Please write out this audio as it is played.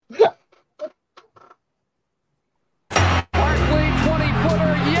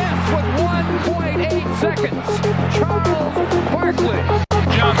seconds. Charles Barkley.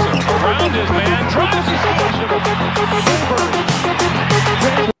 Johnson around his man. Drives his Scores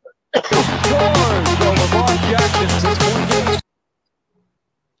over Mark Jackson. 6-point game.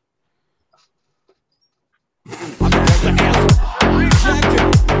 Rejected.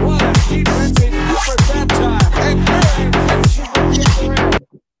 What a defensive effort that time.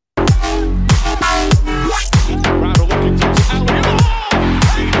 And Crowder looking for alley.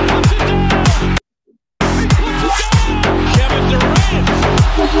 He puts it down. He puts it down. Kevin Durant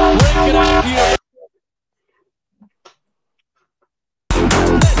breaking out here.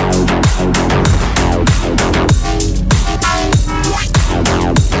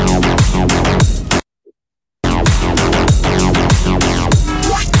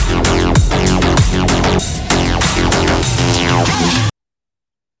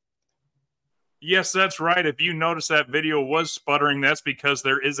 Yes, that's right. If you notice that video was sputtering, that's because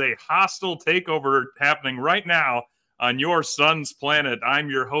there is a hostile takeover happening right now on your son's planet. I'm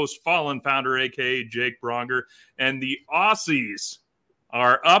your host, Fallen Founder, a.k.a. Jake Bronger, and the Aussies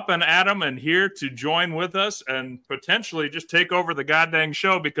are up and at 'em and here to join with us and potentially just take over the goddamn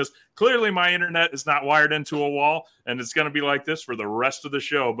show because clearly my internet is not wired into a wall, and it's going to be like this for the rest of the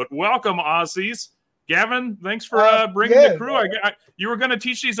show. But welcome, Aussies. Gavin, thanks for bringing the crew. You were going to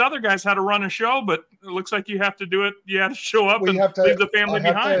teach these other guys how to run a show, but it looks like you have to do it. You have to show up and leave the family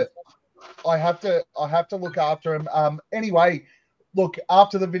behind. I have to look after him. Anyway, look,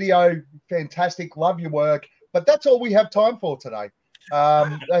 after the video, fantastic. Love your work. But that's all we have time for today.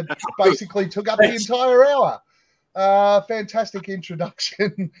 That basically took up the entire hour. Fantastic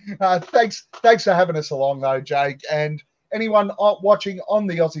introduction. Thanks for having us along, though, Jake. And anyone watching on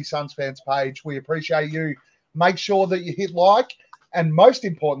the Aussie Suns fans page, we appreciate you. Make sure that you hit like and, most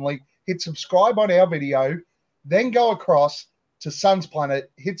importantly, hit subscribe on our video. Then go across to Suns Planet,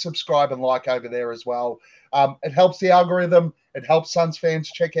 hit subscribe and like over there as well. It helps the algorithm. It helps Suns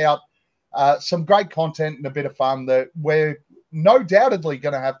fans check out some great content and a bit of fun that we're no doubtedly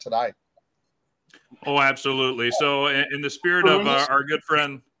going to have today. Oh, absolutely. So in the spirit of our good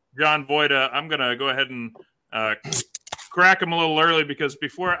friend John Voida, I'm going to go ahead and crack him a little early because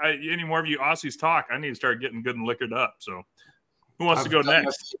before any more of you Aussies talk, I need to start getting good and liquored up. So who wants to go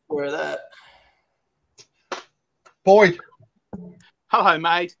next? Where that? Boyd. Hello,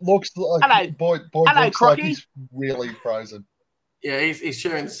 mate. Looks like Boyd Hello, looks Crocky. like he's really frozen. Yeah, he's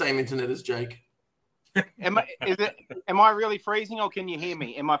sharing the same internet as Jake. Am I really freezing or can you hear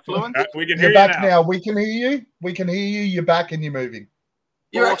me? Am I fluent? We can hear You're you back now. now. We can hear you. You're back and you're moving.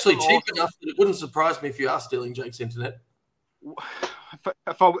 You're actually cheap enough that it wouldn't surprise me if you are stealing Jake's internet.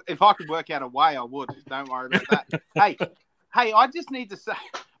 If I could work out a way, I would. Don't worry about that. hey, I need to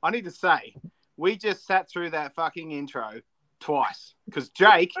say, we just sat through that fucking intro twice because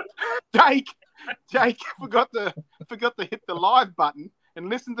Jake forgot to hit the live button and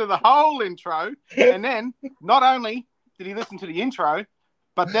listen to the whole intro. And then not only did he listen to the intro,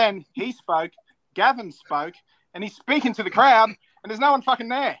 but then he spoke, Gavin spoke, and he's speaking to the crowd, and there's no one fucking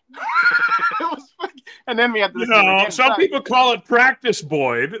there. And then we had to listen to it again. Some people call it practice,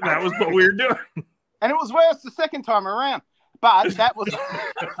 Boyd. That was what we were doing. And it was worse the second time around. But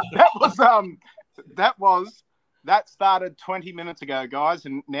that started 20 minutes ago, guys,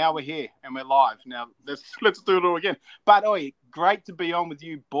 and now we're here and we're live. Now let's do it all again. But great to be on with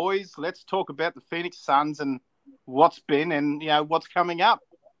you boys. Let's talk about the Phoenix Suns and what's been and what's coming up.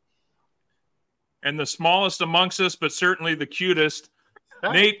 And the smallest amongst us, but certainly the cutest.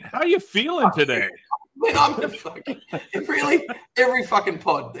 Nate, how you feeling today? Man, I'm the fucking really every fucking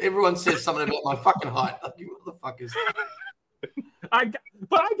pod. Everyone says something about my fucking height. Like, you motherfuckers. I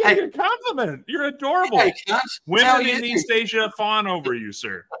give you a compliment. You're adorable. Hey, women in East Asia fawn over you,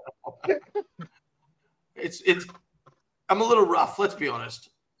 sir. It's. I'm a little rough. Let's be honest.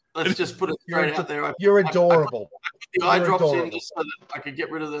 Let's just put it straight out there. You're adorable. I put the eye drops in just so that I could get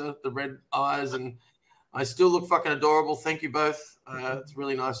rid of the red eyes, and I still look fucking adorable. Thank you both. It's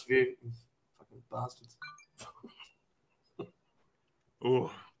really nice of you. Fucking bastards. Ooh.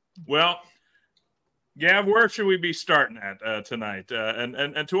 Well, Gav, where should we be starting at tonight?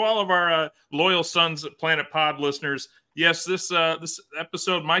 And to all of our loyal Suns Planet Pod listeners, yes, this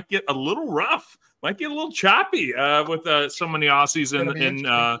episode might get a little rough, might get a little choppy with so many Aussies in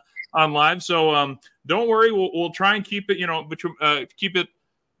on live. So don't worry, we'll try and keep it, keep it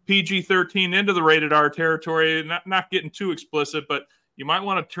PG-13 into the rated R territory, not getting too explicit, but you might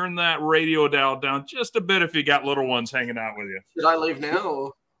want to turn that radio dial down just a bit if you got little ones hanging out with you. Should I leave now?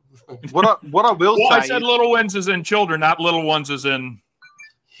 Or? What I will say, I said little ones as in children, not little ones as in.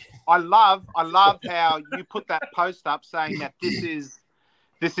 I love how you put that post up saying that this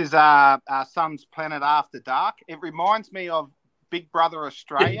This is our Son's Planet After Dark. It reminds me of Big Brother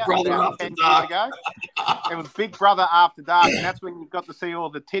Australia about 10 years ago. It was Big Brother After Dark, and that's when you got to see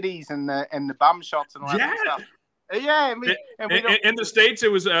all the titties and the bum shots and all that stuff. Yeah, in the States,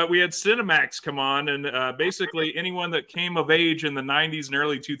 it was we had Cinemax come on, and basically anyone that came of age in the 90s and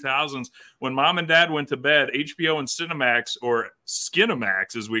early 2000s, when mom and dad went to bed, HBO and Cinemax, or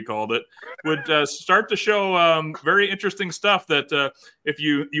Skinemax as we called it, would start to show very interesting stuff that if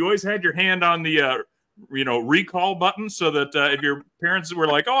you always had your hand on the recall button, so that if your parents were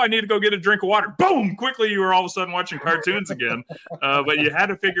like, oh, I need to go get a drink of water, boom, quickly you were all of a sudden watching cartoons again. But you had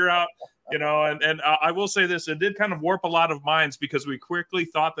to figure out, and I will say this, it did kind of warp a lot of minds because we quickly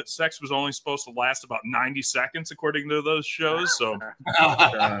thought that sex was only supposed to last about 90 seconds according to those shows. So,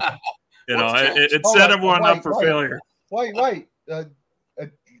 it set everyone up for failure. Wait.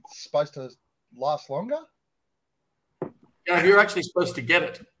 It's supposed to last longer? Yeah, you're actually supposed to get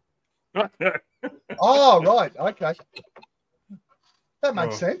it. Oh, right. Okay. That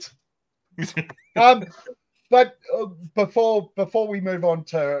makes sense. But before we move on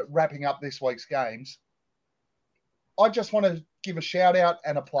to wrapping up this week's games, I just want to give a shout out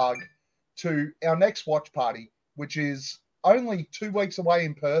and a plug to our next watch party, which is only 2 weeks away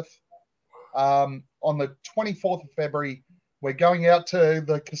in Perth. On the 24th of February, we're going out to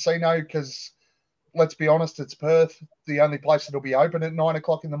the casino because, let's be honest, it's Perth. The only place that'll be open at 9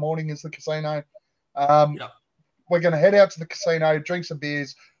 o'clock in the morning is the casino. We're going to head out to the casino, drink some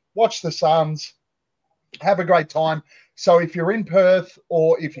beers, watch the Suns, have a great time. So if you're in Perth,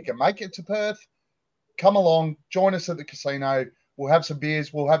 or if you can make it to Perth, come along, join us at the casino. We'll have some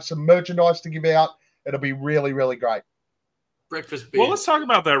beers. We'll have some merchandise to give out. It'll be really, really great. Breakfast beers. Well, let's talk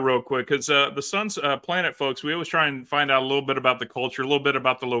about that real quick, because the Suns Planet folks, we always try and find out a little bit about the culture, a little bit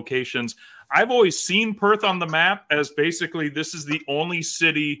about the locations. I've always seen Perth on the map as basically this is the only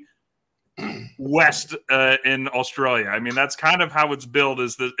city west in Australia. I mean, that's kind of how it's built.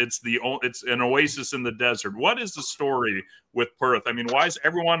 Is that it's an oasis in the desert. What is the story with Perth? I mean, why is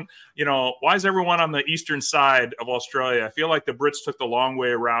everyone on the eastern side of Australia? I feel like the Brits took the long way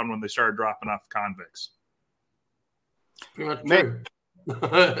around when they started dropping off convicts. Pretty much true.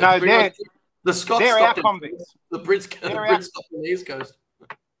 The Scots they're our convicts. The Brits stopped on the East Coast.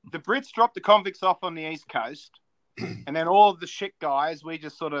 The Brits dropped the convicts off on the East Coast, and then all of the shit guys, we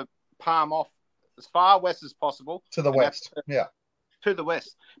just sort of palm off as far west as possible. To the west, to the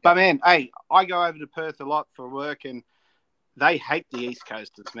west. But, man, hey, I go over to Perth a lot for work, and they hate the East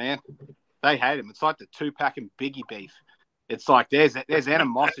Coasters, man. They hate them. It's like the two-pack and Biggie beef. It's like there's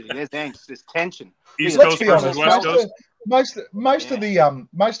animosity, there's angst, there's tension. East Coast versus West Coast. Most of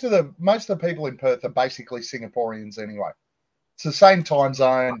the people in Perth are basically Singaporeans anyway. It's the same time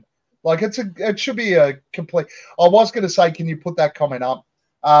zone. Like it should be a complete. I was going to say, can you put that comment up?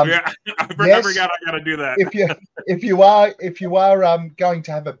 I never got to do that. If you are going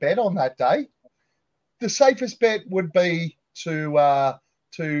to have a bet on that day, the safest bet would be to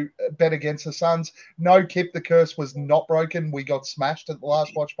bet against the Suns. No, Kip, the curse was not broken. We got smashed at the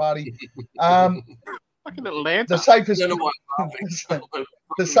last watch party. Fucking Atlanta. The safest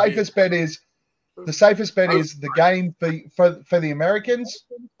bet is the game for the Americans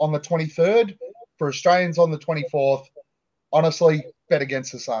on the 23rd, for Australians on the 24th. Honestly, bet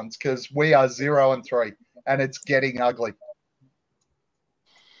against the Suns because we are 0-3 and it's getting ugly.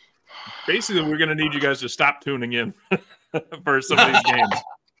 Basically, we're going to need you guys to stop tuning in for some of these games.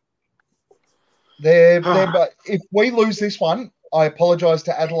 But if we lose this one, I apologise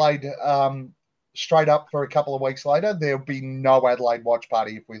to Adelaide straight up for a couple of weeks later. There'll be no Adelaide watch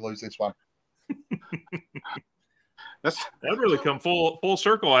party if we lose this one. That really come full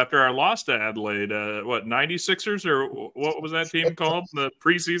circle after our loss to Adelaide. 96ers or what was that team called? The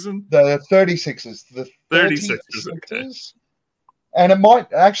preseason? The 36ers. The 36ers. Okay. And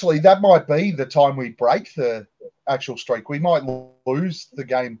that might be the time we break the actual streak. We might lose the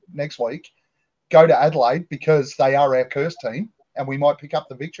game next week, go to Adelaide because they are our curse team, and we might pick up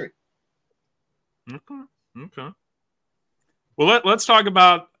the victory. Okay. Well, let's talk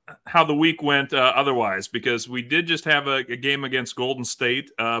about how the week went otherwise, because we did just have a game against Golden State,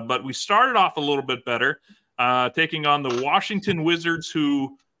 but we started off a little bit better, taking on the Washington Wizards,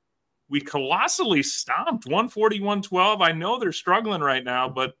 who we colossally stomped 140-112. I know they're struggling right now,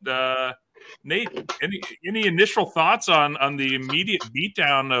 but Nate, any initial thoughts on the immediate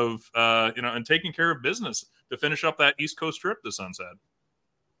beatdown of and taking care of business to finish up that East Coast trip the Suns had?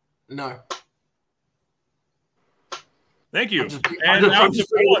 No. Thank you. And now to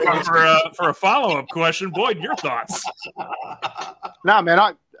Boyd for a follow-up question. Boyd, your thoughts? No, man,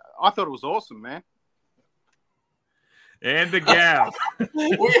 I thought it was awesome, man. And the Gav.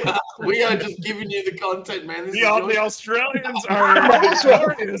 we are just giving you the content, man. This is The your- Australians are Might as well-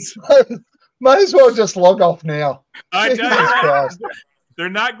 victorious. Might as well just log off now. I tell you Jesus what, Christ. they're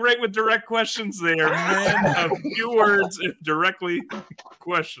not great with direct questions. They are men of few words if directly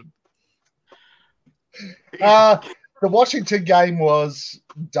questioned. The Washington game was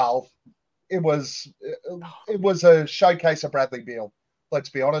dull. It was a showcase of Bradley Beal, let's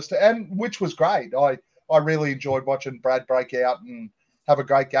be honest, and which was great. I really enjoyed watching Brad break out and have a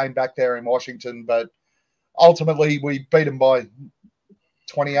great game back there in Washington, but ultimately we beat them by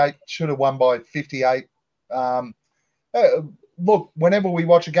 28, should have won by 58. Look, whenever we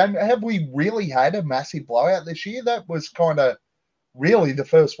watch a game, have we really had a massive blowout this year? That was kind of really the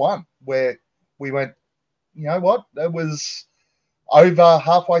first one where we went, you know what, it was over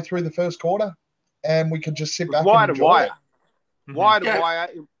halfway through the first quarter and we could just sit back Wire and to enjoy wire. it. Wire to wire.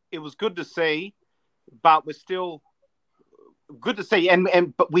 It was good to see, but we're still good to see.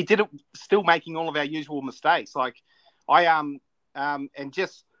 But we did it still making all of our usual mistakes. Like and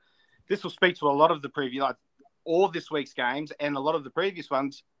just this will speak to a lot of the previous, like all this week's games and a lot of the previous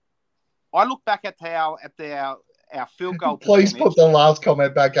ones. I look back at our field goal. Please put the last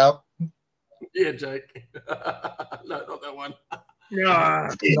comment back up. Yeah, Jake. No, not that one. Yeah.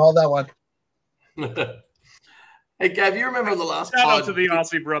 Not that one. Hey, Gav, you remember the last Shout out pod? to the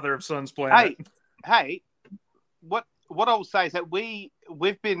Aussie brother of Suns Planet. Hey, what I will say is that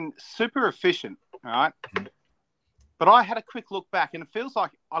we've been super efficient, all right? But I had a quick look back, and it feels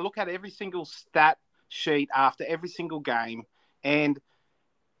like I look at every single stat sheet after every single game, and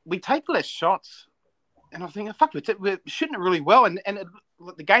we take less shots. And I think, fuck, we're shooting it really well, and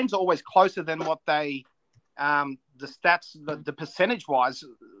the games are always closer than what they, the stats, the percentage-wise,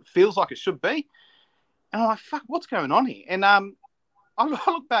 feels like it should be. And I'm like, fuck, what's going on here? And I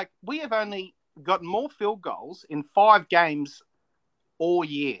look back, we have only gotten more field goals in 5 games all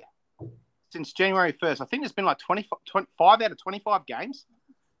year since January 1st. I think there's been like 25 out of 25 games.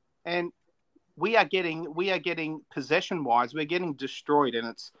 And we are getting possession-wise, we're getting destroyed. It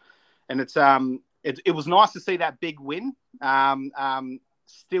was nice to see that big win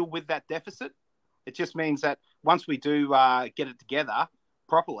still with that deficit. It just means that once we do get it together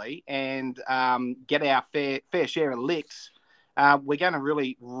properly and get our fair share of licks, we're going to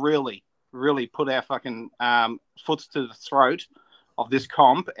really, really, really put our fucking foots to the throat of this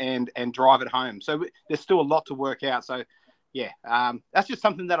comp and drive it home. So there's still a lot to work out. So, yeah, that's just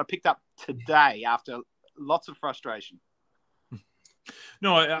something that I picked up today after lots of frustration.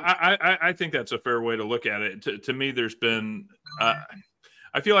 No, I think that's a fair way to look at it. To me, there's been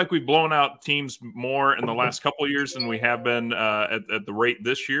I feel like we've blown out teams more in the last couple of years than we have been at the rate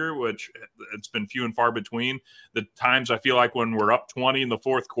this year, which it's been few and far between. The times I feel like when we're up 20 in the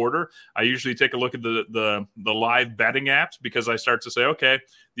fourth quarter, I usually take a look at the live betting apps because I start to say, okay,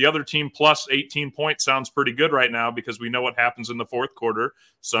 the other team plus 18 points sounds pretty good right now because we know what happens in the fourth quarter.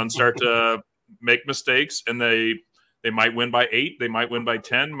 Suns start to make mistakes and they might win by 8, they might win by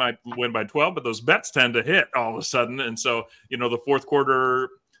 10, might win by 12, but those bets tend to hit all of a sudden. And so, the fourth quarter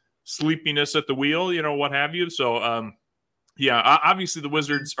sleepiness at the wheel, what have you. So, obviously the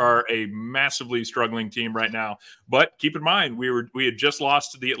Wizards are a massively struggling team right now. But keep in mind, we had just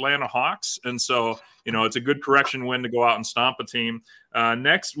lost to the Atlanta Hawks. And so, it's a good correction win to go out and stomp a team.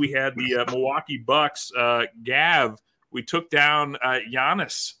 Next, we had the Milwaukee Bucks. Gav, we took down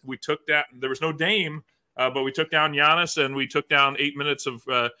Giannis. There was no Dame. But we took down Giannis and we took down 8 minutes of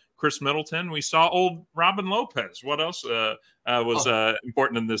Chris Middleton. We saw old Robin Lopez. What else was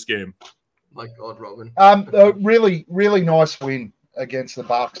important in this game? My God, Robin. A really, really nice win against the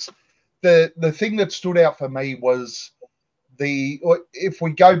Bucks. The thing that stood out for me was if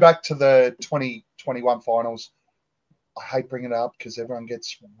we go back to the 2021 finals, I hate bringing it up because everyone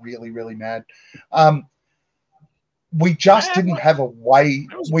gets really, really mad. We just didn't have a way.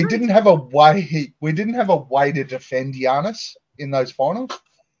 We didn't have a way to defend Giannis in those finals.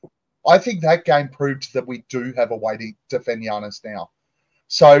 I think that game proved that we do have a way to defend Giannis now.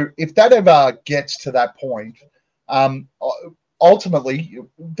 So if that ever gets to that point, ultimately,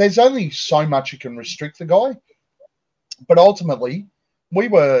 there's only so much you can restrict the guy. But ultimately, we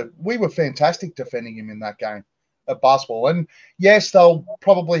were fantastic defending him in that game of basketball. And yes, they'll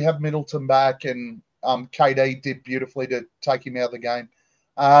probably have Middleton back and. KD did beautifully to take him out of the game.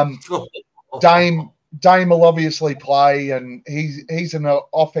 Dame will obviously play, and he's an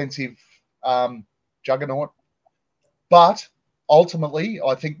offensive juggernaut. But ultimately,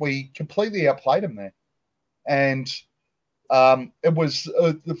 I think we completely outplayed him there. And it was,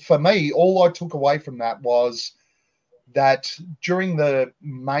 for me, all I took away from that was that during the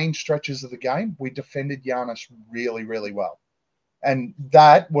main stretches of the game, we defended Giannis really, really well. And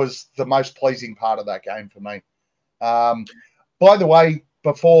that was the most pleasing part of that game for me. By the way,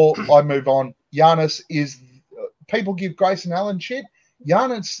 before I move on, Giannis is people give Grayson Allen shit.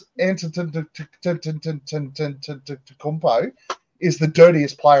 Giannis Antetokounmpo is the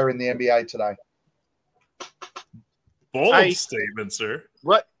dirtiest player in the NBA today. Bold statement, sir.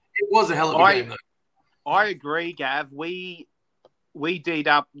 What? It was a hell of a game, though. I agree, Gav. We D'd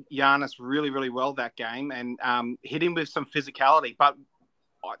up Giannis really, really well that game and hit him with some physicality. But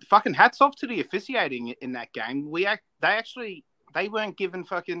fucking hats off to the officiating in that game. They weren't giving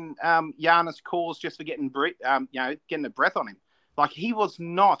fucking Giannis calls just for getting getting a breath on him. Like, he was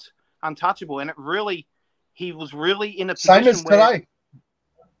not untouchable, and he was really in a position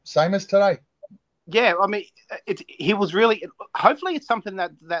Same as today. Yeah, I mean, he was really. Hopefully, it's something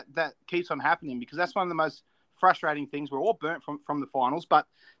that keeps on happening, because that's one of the most frustrating things. We're all burnt from the finals, but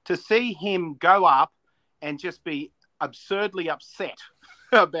to see him go up and just be absurdly upset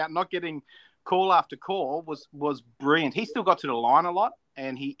about not getting call after call was brilliant. He still got to the line a lot,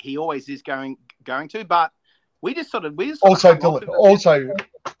 and he always is going to. But we just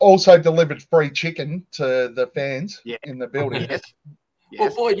also delivered free chicken to the fans in the building. Yes. Well,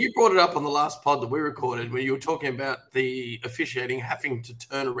 Boyd, you brought it up on the last pod that we recorded where you were talking about the officiating having to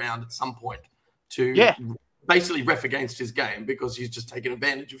turn around at some point to basically ref against his game because he's just taken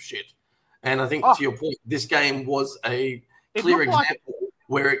advantage of shit. And I think, to your point, this game was a clear example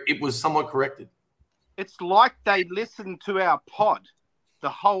where it was somewhat corrected. It's like they listened to our pod, the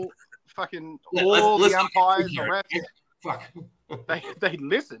whole fucking all the umpires, the refs. Fuck. They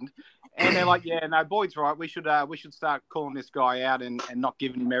listened, and they're like, "Yeah, no, Boyd's right. We should start calling this guy out and not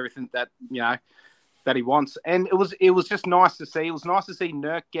giving him everything that that he wants." And it was just nice to see. It was nice to see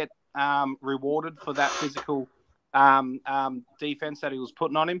Nurk get rewarded for that physical defense that he was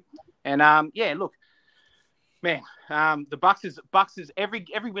putting on him. And look, man, the Bucks is every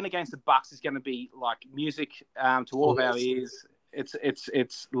win against the Bucks is going to be like music to all of our ears.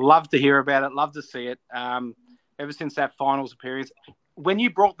 It's love to hear about it, love to see it. Ever since that finals appearance, when you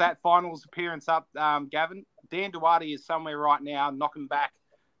brought that finals appearance up, Gavin, Dan Duarte is somewhere right now, knocking back,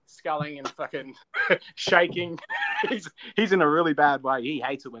 sculling and fucking shaking. He's in a really bad way. He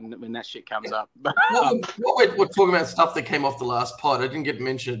hates it when that shit comes up. We're talking about stuff that came off the last pod. I didn't get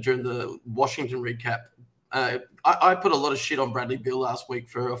mentioned during the Washington recap. I put a lot of shit on Bradley Beal last week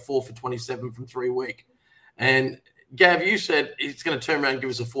for a 4 for 27 from 3 week. And Gav, you said he's going to turn around and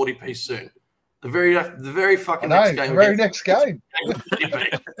give us a 40-piece soon. The very fucking next game. The very next game.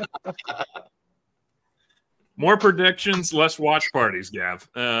 More predictions, less watch parties, Gav.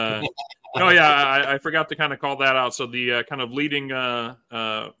 I forgot to kind of call that out. So the kind of leading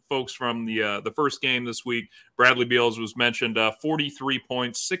folks from the first game this week, Bradley Beal was mentioned, 43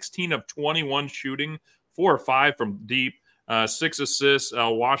 points, 16 of 21 shooting, 4 or 5 from deep, 6 assists.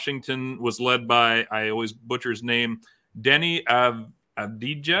 Washington was led by, I always butcher his name, Denny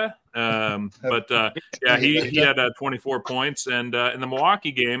Avdija. He had 24 points. And in the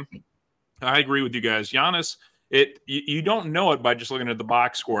Milwaukee game, I agree with you guys. Giannis, you don't know it by just looking at the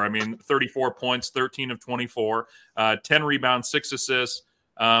box score. I mean, 34 points, 13 of 24, 10 rebounds, 6 assists.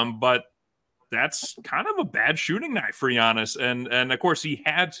 But that's kind of a bad shooting night for Giannis. And of course, he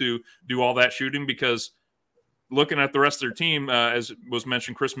had to do all that shooting because looking at the rest of their team, as was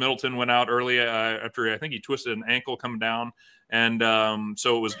mentioned, Chris Middleton went out early after I think he twisted an ankle coming down. And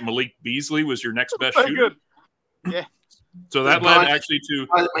so it was Malik Beasley was your next best shooter. Good. Yeah. So that led actually to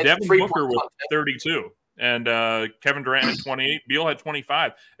Devin Booker with 32 and Kevin Durant had 28. Beal had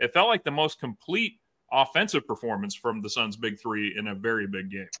 25. It felt like the most complete offensive performance from the Suns' big three in a very big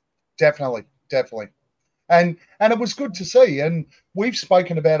game. Definitely. And it was good to see. And we've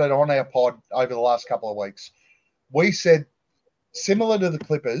spoken about it on our pod over the last couple of weeks. We said, similar to the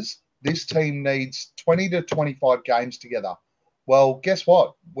Clippers, this team needs 20 to 25 games together. Well, guess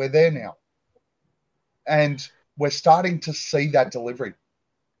what? We're there now. And we're starting to see that delivery.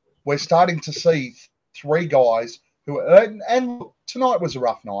 We're starting to see 3 guys who, and tonight was a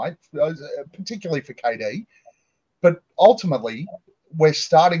rough night, particularly for KD. But ultimately, we're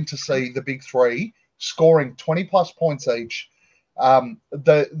starting to see the big 3 scoring 20-plus points each.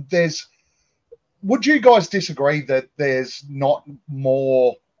 Would you guys disagree that there's not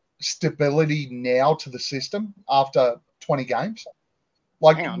more stability now to the system after 20 games?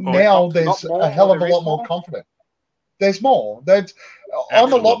 Like now there's a hell of a lot more confident. There's more.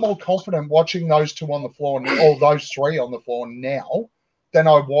 I'm a lot more confident watching those 2 on the floor or those 3 on the floor now than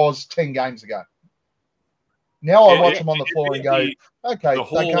I was 10 games ago. Now I watch them on the floor and go, okay, the they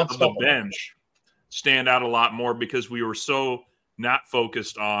whole can't of stop the bench. stand out a lot more because we were so not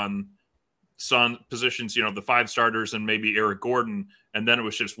focused on Sun positions, the 5 starters and maybe Eric Gordon. And then it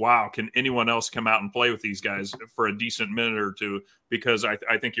was just, wow, can anyone else come out and play with these guys for a decent minute or two? Because I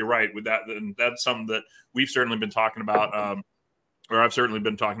think you're right with that. And that's something that we've certainly been talking about, or I've certainly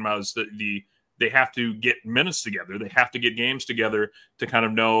been talking about, is that they have to get minutes together. They have to get games together to kind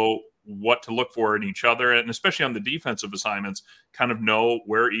of know what to look for in each other. And especially on the defensive assignments, kind of know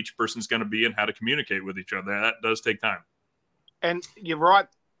where each person's going to be and how to communicate with each other. That does take time. And you're right.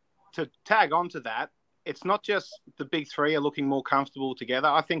 To tag on to that, it's not just the big three are looking more comfortable together.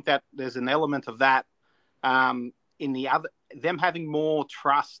 I think that there's an element of that in the other, them having more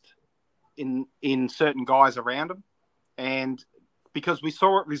trust in certain guys around them. And because we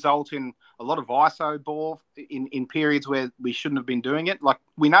saw it result in a lot of ISO ball in periods where we shouldn't have been doing it. Like,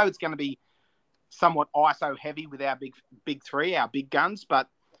 we know it's going to be somewhat ISO heavy with our big three, our big guns, but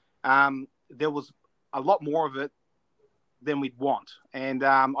there was a lot more of it than we'd want. And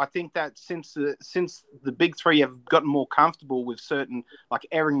I think that since the big three have gotten more comfortable with certain, like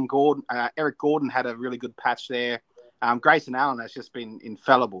Eric Gordon had a really good patch there. Grayson Allen has just been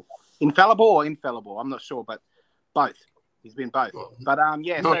infallible. Infallible or infallible? I'm not sure, but both. He's been both. But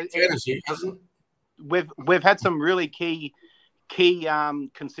we've had some really key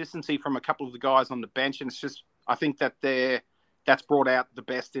consistency from a couple of the guys on the bench, and it's just, I think that that's brought out the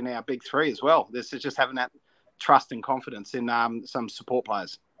best in our big three as well. This is just having that trust and confidence in some support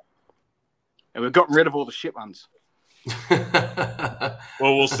players, and we've gotten rid of all the shit ones. Well,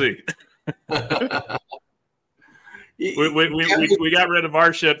 we'll see. we got rid of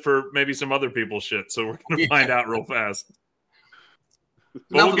our shit for maybe some other people's shit, so we're going to find out real fast.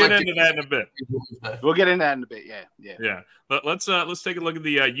 But we'll get into that in a bit. We'll get into that in a bit. Yeah. But let's take a look at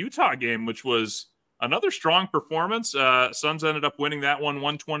the Utah game, which was another strong performance. Suns ended up winning that one,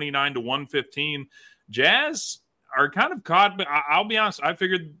 129-115. Jazz are kind of caught, but I'll be honest, I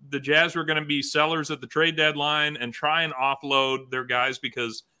figured the Jazz were going to be sellers at the trade deadline and try and offload their guys,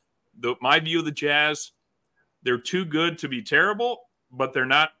 because my view of the Jazz, they're too good to be terrible, but they're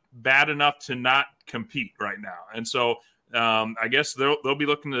not bad enough to not compete right now. And so I guess they'll be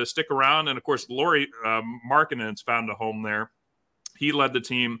looking to stick around. And, of course, Lauri Markkanen's found a home there. He led the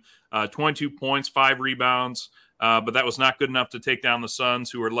team, 22 points, 5 rebounds, but that was not good enough to take down the Suns,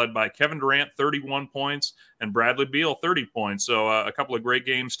 who were led by Kevin Durant, 31 points, and Bradley Beal, 30 points. So a couple of great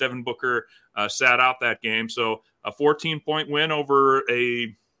games. Devin Booker sat out that game. So a 14-point win over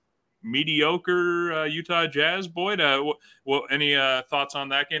a mediocre Utah Jazz. Boyd, any thoughts on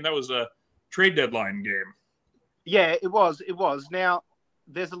that game? That was a trade deadline game. Yeah, it was. Now,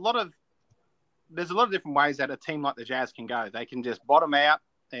 there's a lot of different ways that a team like the Jazz can go. They can just bottom out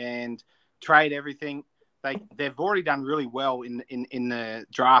and trade everything. They've already done really well in the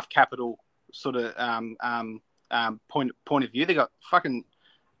draft capital sort of point of view. They got fucking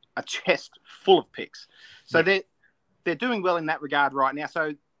a chest full of picks, so they're doing well in that regard right now.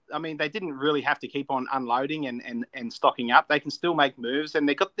 So I mean, they didn't really have to keep on unloading and stocking up. They can still make moves, and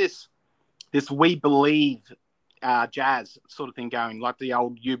they got this we believe Jazz sort of thing going, like the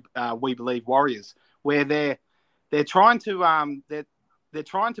old we believe Warriors, where they're trying to they're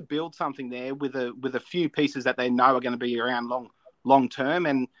trying to build something there with a few pieces that they know are going to be around long term,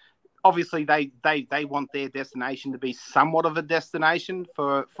 and obviously they want their destination to be somewhat of a destination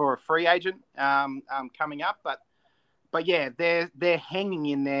for a free agent coming up, but yeah, they're hanging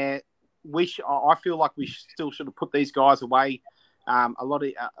in there. I feel like we still should have put these guys away a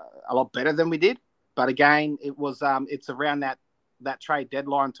lot better than we did. But again, it's around that trade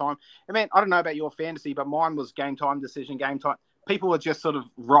deadline time. I mean, I don't know about your fantasy, but mine was game time decision. People are just sort of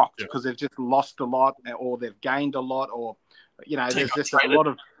rocked because they've just lost a lot, or they've gained a lot, or there's just a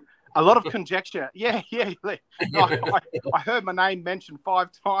lot of conjecture. Yeah. I heard my name mentioned 5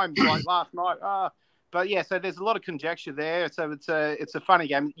 times like last night. But yeah, so there's a lot of conjecture there. So it's a funny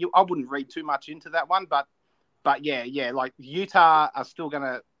game. I wouldn't read too much into that one, but yeah, like Utah are still going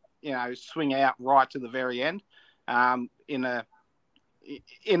to swing out right to the very end. They're going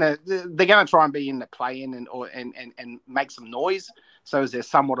to try and be in the play-in and make some noise. So is there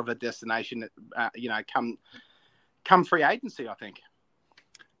somewhat of a destination that come free agency, I think.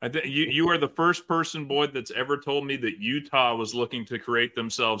 You are the first person, Boyd, that's ever told me that Utah was looking to create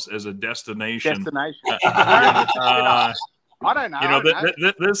themselves as a destination. I don't know.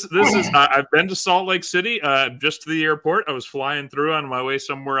 This is. I've been to Salt Lake City, just to the airport. I was flying through on my way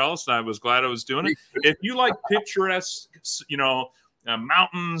somewhere else, and I was glad I was doing it. If you like picturesque,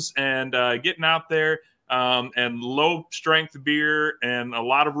 mountains and getting out there, and low strength beer, and a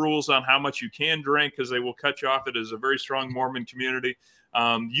lot of rules on how much you can drink because they will cut you off. It is a very strong Mormon community.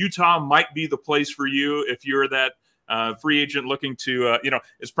 Utah might be the place for you if you're that free agent looking to,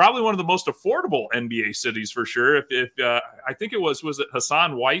 it's probably one of the most affordable NBA cities for sure. If I think it was it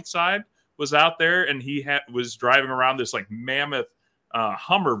Hassan Whiteside was out there and he was driving around this like mammoth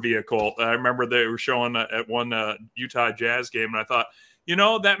Hummer vehicle. I remember they were showing at one Utah Jazz game, and I thought,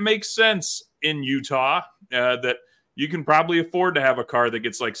 that makes sense in Utah that you can probably afford to have a car that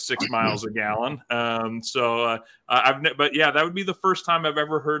gets like 6 miles a gallon. But that would be the first time I've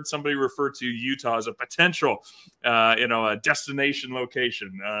ever heard somebody refer to Utah as a potential, a destination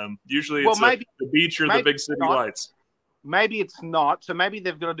location. Usually it's the beach or the big city lights. Maybe it's not. So maybe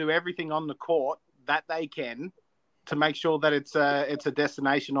they've got to do everything on the court that they can to make sure that it's a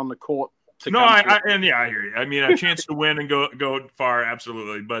destination on the court. I hear you. I mean, a chance to win and go far,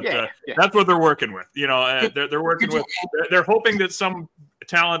 absolutely. But that's what they're working with. They're working with. They're hoping that some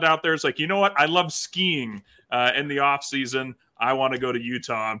talent out there is like, you know what? I love skiing in the off season. I want to go to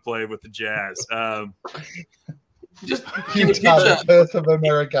Utah and play with the Jazz. Just Utah, the Perth of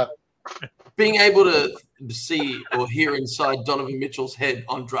America. Being able to see or hear inside Donovan Mitchell's head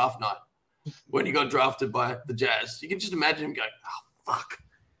on draft night when he got drafted by the Jazz, you can just imagine him going, "Oh fuck."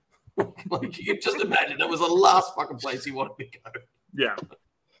 Like you can just imagine that was the last fucking place he wanted to go. Yeah.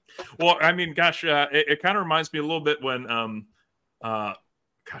 Well, I mean, gosh, it kind of reminds me a little bit when,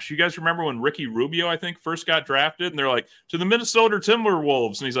 you guys remember when Ricky Rubio, I think, first got drafted, and they're like, to the Minnesota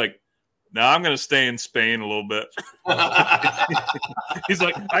Timberwolves, and he's like, no, I'm going to stay in Spain a little bit. He's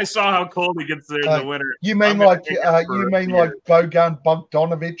like, I saw how cold it gets there in the winter. You mean like Bogan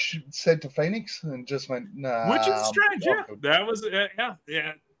Bogdanovic said to Phoenix and just went, nah. Which is strange, yeah. That was,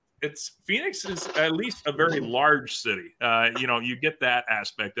 yeah. Phoenix is at least a very large city. You get that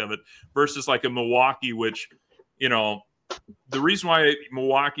aspect of it versus like a Milwaukee, which, the reason why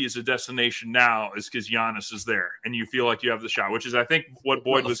Milwaukee is a destination now is because Giannis is there and you feel like you have the shot, which is, I think, what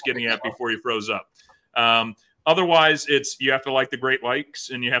Boyd was getting at before he froze up. Otherwise, you have to like the Great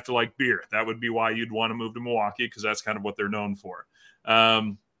Lakes and you have to like beer. That would be why you'd want to move to Milwaukee because that's kind of what they're known for.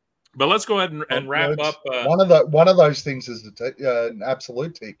 But let's go ahead and wrap up. One of those things is an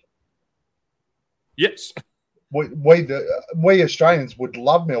absolute tick. Yes. We Australians would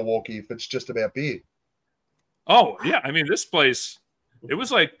love Milwaukee if it's just about beer. Oh, yeah. I mean, this place,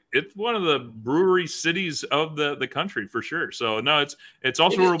 it's one of the brewery cities of the country for sure. So, no, it's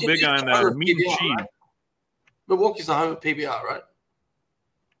also real big on meat and cheese. Right? Milwaukee's the home of PBR, right?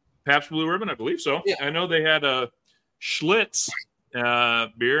 Pabst Blue Ribbon, I believe so. Yeah. I know they had a Schlitz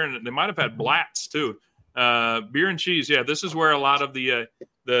beer, and they might have had Blatz too. Beer and cheese. Yeah, this is where a lot of the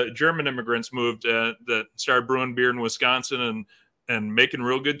German immigrants moved that started brewing beer in Wisconsin and making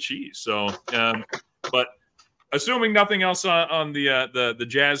real good cheese. So, but assuming nothing else on the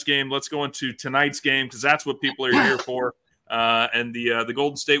Jazz game, let's go into tonight's game because that's what people are here for. And the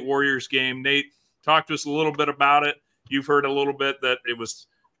Golden State Warriors game. Nate, talk to us a little bit about it. You've heard a little bit that it was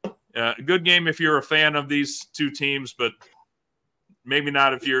a good game if you're a fan of these two teams, but maybe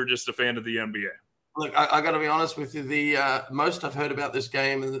not if you're just a fan of the NBA. Look, I got to be honest with you. The most I've heard about this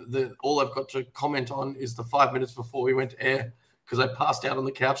game, and all I've got to comment on is the 5 minutes before we went to air, because I passed out on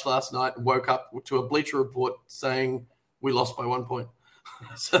the couch last night and woke up to a Bleacher Report saying we lost by 1 point.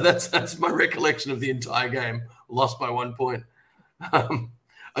 So that's my recollection of the entire game. Lost by 1 point.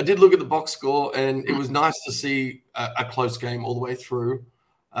 I did look at the box score, and it was nice to see a close game all the way through.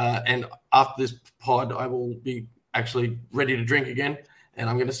 And after this pod, I will be actually ready to drink again, and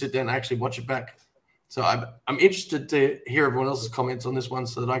I'm going to sit down and actually watch it back. So I'm interested to hear everyone else's comments on this one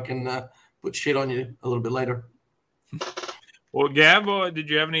so that I can put shit on you a little bit later. Well, Gab, did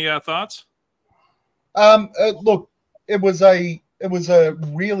you have any thoughts? Look, it was a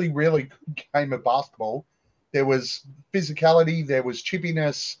really, really good game of basketball. There was physicality, there was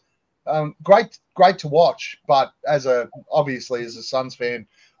chippiness. Great to watch, but obviously as a Suns fan,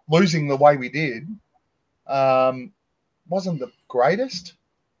 losing the way we did wasn't the greatest,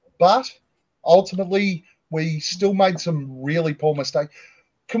 but ultimately we still made some really poor mistakes.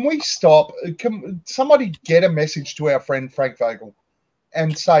 Can we stop? Can somebody get a message to our friend Frank Vogel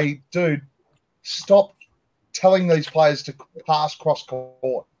and say, dude, stop telling these players to pass cross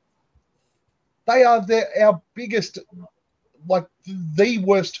court? They are our biggest, like the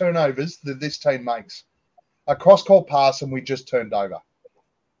worst turnovers that this team makes. A cross court pass and we just turned over.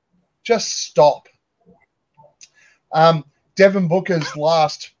 Just stop. Devin Booker's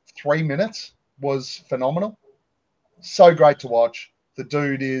last 3 minutes was phenomenal. So great to watch. The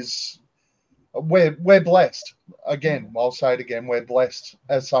dude is – we're blessed. Again, I'll say it again. We're blessed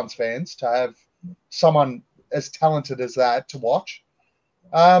as Suns fans to have someone as talented as that to watch.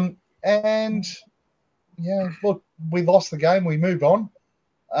 And, yeah, look, we lost the game. We move on.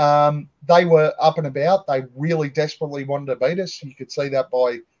 They were up and about. They really desperately wanted to beat us. You could see that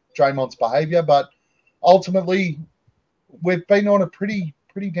by Draymond's behaviour. But ultimately, we've been on a pretty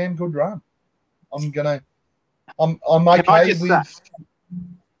damn good run. I'm okay with.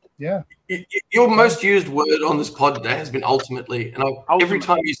 Yeah. Your most used word on this pod today has been ultimately. And every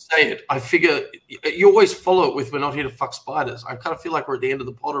time you say it, I figure you always follow it with, we're not here to fuck spiders. I kind of feel like we're at the end of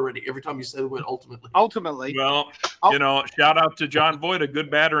the pod already every time you say the word ultimately. Ultimately. Well, shout out to John Voight, a good,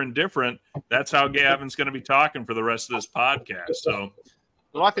 bad, or indifferent. That's how Gavin's going to be talking for the rest of this podcast. So,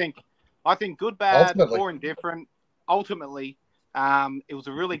 well, I think good, bad, or indifferent. Ultimately, it was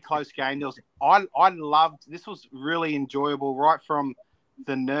a really close game. I loved. This was really enjoyable, right from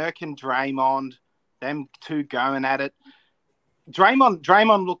the Nurk and Draymond, them two going at it.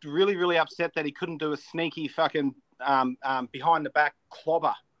 Draymond looked really, really upset that he couldn't do a sneaky fucking behind the back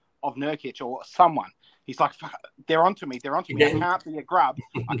clobber of Nurkic or someone. He's like, fuck, they're onto me. I can't be a grub.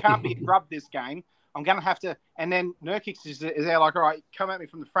 This game. I'm going to have to. And then Nurkic is there like, all right, come at me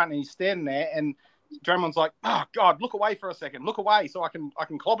from the front. And he's standing there. And Draymond's like, oh, God, look away for a second. Look away so I can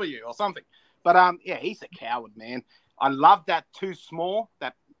clobber you or something. But, yeah, he's a coward, man. I love that too small,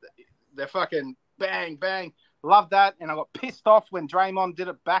 that they're fucking bang, bang. Love that. And I got pissed off when Draymond did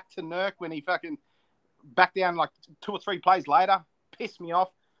it back to Nurk when he fucking back down like 2 or 3 plays later. Pissed me off.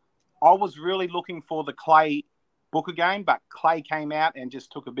 I was really looking for the Clay Booker game, but Clay came out and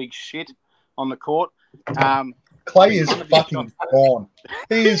just took a big shit on the court. Clay is fucking gone.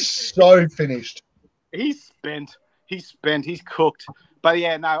 He is so finished. He's spent. He's cooked. But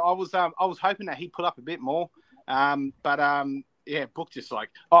yeah, no, I was hoping that he put up a bit more. Yeah, Book just like,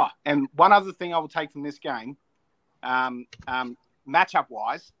 oh, and one other thing I will take from this game, matchup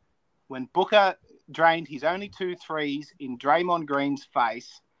wise, when Booker drained his only 2 threes in Draymond Green's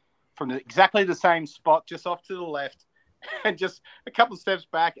face from exactly the same spot, just off to the left, and just a couple of steps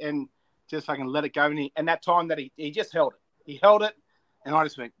back and just fucking let it go. And that time that he just held it. He held it, and I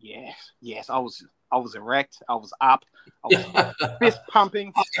just went, yes. I was erect. I was up. I was fist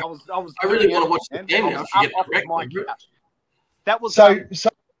pumping. I really want to watch the game now. That was so.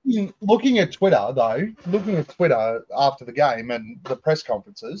 Looking at Twitter after the game and the press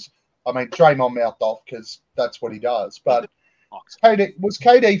conferences, I mean, Draymond mouthed off because that's what he does. But was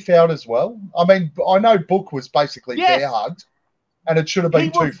KD fouled as well? I mean, I know Book was basically bear hugged, and it should have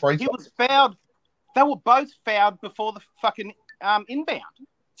been 2 free throws. He was fouled. They were both fouled before the fucking inbound.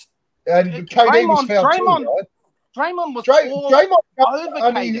 And KD was fouled too, right? Draymond was Draymond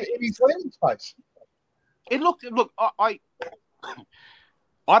over KD. In his landing space. Look.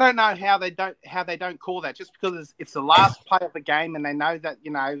 I don't know how they don't call that, just because it's the last play of the game and they know that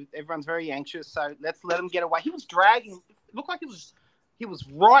everyone's very anxious. So let's let him get away. He was dragging. It looked like he was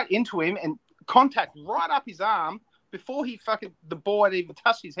right into him and contact right up his arm before the ball had even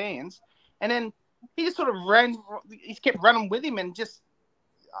touched his hands, and then he just sort of ran. He kept running with him and just.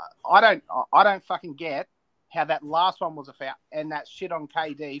 I don't fucking get how that last one was a foul and that shit on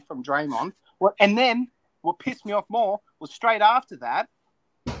KD from Draymond. And then what pissed me off more was straight after that,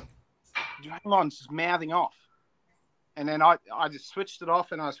 Draymond's just mouthing off. And then I just switched it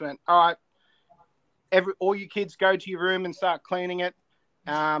off and I just went, all right, all you kids go to your room and start cleaning it.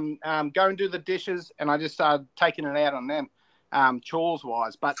 Go and do the dishes. And I just started taking it out on them,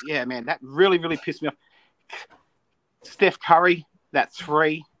 chores-wise. But, yeah, man, that really, really pissed me off. Steph Curry, that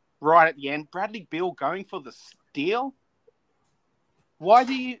 3 right at the end. Bradley Beal going for the steal? Why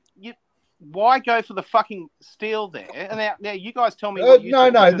do you why go for the fucking steal there? And now you guys tell me what you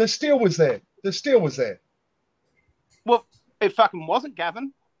think, No, the steal was there. The steal was there. Well, it fucking wasn't,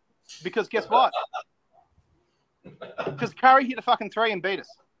 Gavin. Because guess what? Because Curry hit a fucking 3 and beat us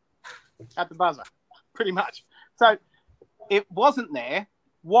at the buzzer, pretty much. So it wasn't there.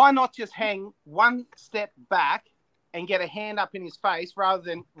 Why not just hang 1 step back and get a hand up in his face rather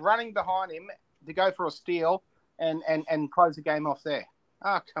than running behind him to go for a steal and close the game off there?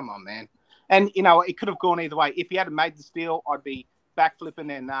 Oh, come on, man. And, it could have gone either way. If he had made the steal, I'd be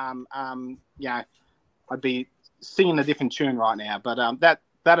backflipping and, I'd be singing a different tune right now. But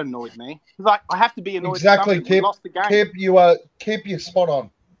that annoyed me. It's like, I have to be annoyed. Exactly, Kip. Lost the game. Kip, you're spot on.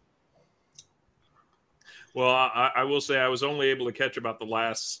 Well, I will say I was only able to catch about the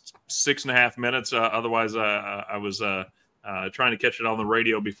last 6.5 minutes. Otherwise, I was trying to catch it on the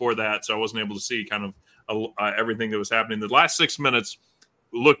radio before that, so I wasn't able to see kind of everything that was happening. The last 6 minutes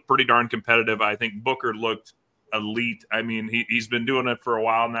looked pretty darn competitive. I think Booker looked elite. I mean, he's been doing it for a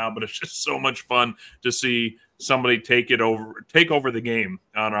while now, but it's just so much fun to see somebody take over the game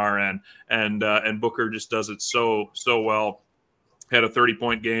on our end, and Booker just does it so well. Had a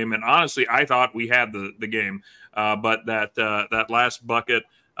 30-point game, and honestly, I thought we had the game. But that last bucket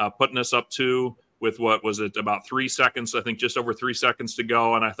putting us up 2 with what was it, about 3 seconds, I think just over 3 seconds to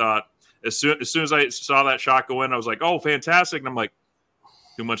go. And I thought as soon as I saw that shot go in, I was like, oh, fantastic. And I'm like,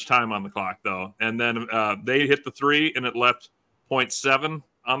 too much time on the clock, though. And then they hit the 3, and it left 0.7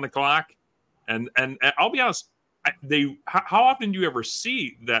 on the clock. And I'll be honest, how often do you ever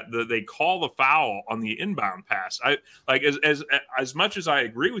see that they call the foul on the inbound pass? I like as much as I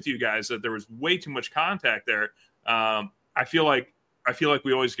agree with you guys that there was way too much contact there. I feel like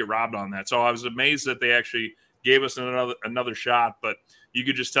we always get robbed on that. So I was amazed that they actually gave us another shot, but you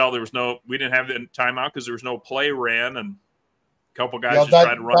could just tell we didn't have the timeout because there was no play ran, and a couple guys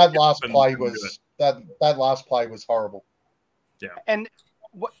tried to run. That last play was that last play was horrible. Yeah, and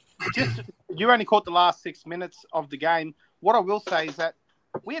you only caught the last 6 minutes of the game. What I will say is that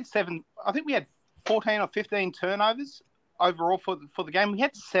we had 14 or 15 turnovers overall for the game. We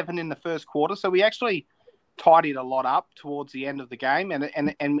had 7 in the first quarter, so we actually tidied a lot up towards the end of the game,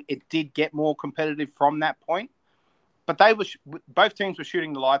 and it did get more competitive from that point. But both teams were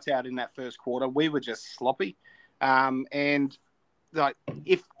shooting the lights out in that first quarter. We were just sloppy, and like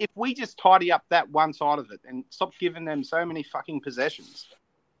if we just tidy up that one side of it and stop giving them so many fucking possessions,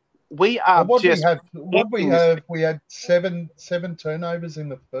 we are just. We had seven turnovers in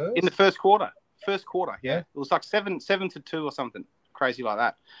the first quarter. Yeah. It was like 7-2 or something crazy like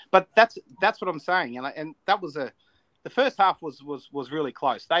that. But that's what I'm saying, and that was the first half was really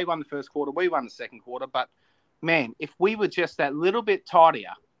close. They won the first quarter, we won the second quarter. But man, if we were just that little bit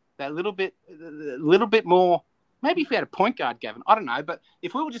tidier, that little bit more. Maybe if we had a point guard, Gavin, I don't know. But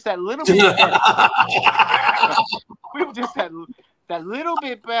if we were just that little bit better, we were just that little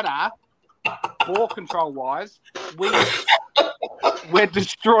bit better, ball control wise, we're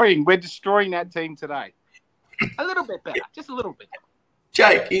destroying that team today. A little bit better, just a little bit.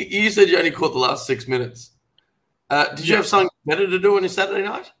 Jake, you said you only caught the last 6 minutes. Did you have something better to do on your Saturday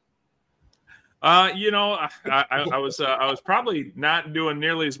night? I was probably not doing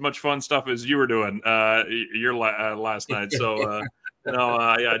nearly as much fun stuff as you were doing your last night. So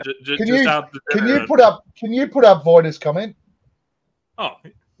just out there. Can you put up Voida's comment? Oh,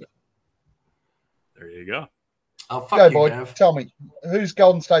 there you go. Oh, fuck go, you, Boyd. Gav. Tell me, who's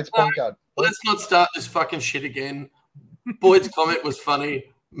Golden State's point guard? Let's not start this fucking shit again. Boyd's comment was funny.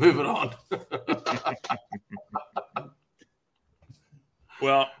 Moving on.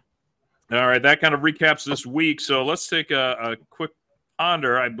 Well, all right. That kind of recaps this week. So let's take a quick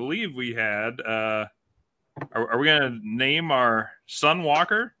ponder. I believe we had. Are we going to name our son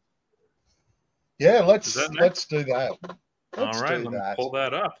Walker? Yeah, let's do that. All right, let me pull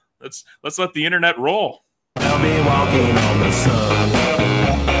that up. Let's let the internet roll. I'll be walking on the sun.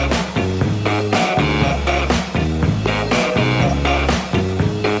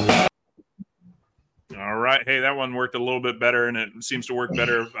 All right. Hey, that one worked a little bit better, and it seems to work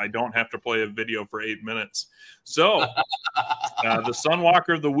better if I don't have to play a video for 8 minutes. So, the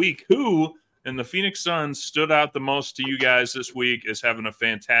Sunwalker of the week, who in the Phoenix Suns stood out the most to you guys this week, is having a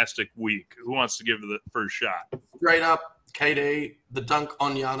fantastic week. Who wants to give the first shot? Straight up, KD, the dunk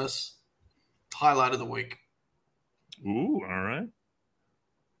on Giannis, highlight of the week. Ooh, all right.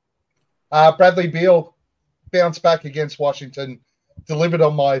 Bradley Beal bounced back against Washington, delivered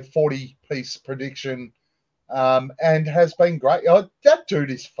on my 40-piece prediction, and has been great. That dude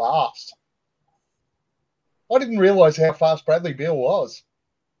is fast. I didn't realize how fast Bradley Beal was.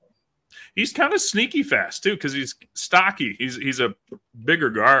 He's kind of sneaky fast, too, because he's stocky. He's a bigger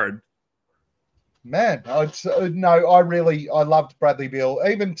guard. Man, I loved Bradley Beal.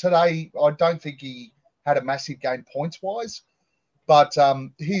 Even today, I don't think he had a massive game points-wise, but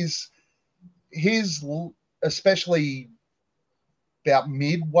his especially about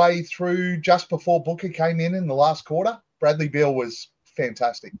midway through, just before Booker came in the last quarter, Bradley Beal was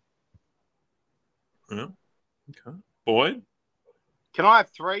fantastic. Yeah. Okay. Boyd? Can I have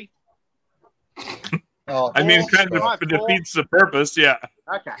 3? I mean, kind of defeats the purpose, yeah.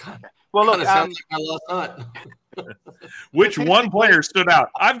 Okay. Well, look, sounds like my last night. Which one player stood out?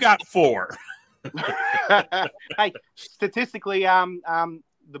 I've got 4. Hey, statistically,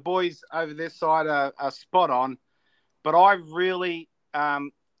 the boys over this side are spot on, but I really, I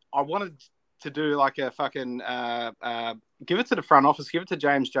wanted to do like a fucking give it to the front office, give it to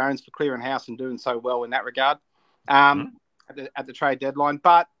James Jones for clearing house and doing so well in that regard at the trade deadline.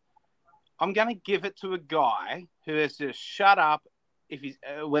 But I'm going to give it to a guy who has just shut up if he's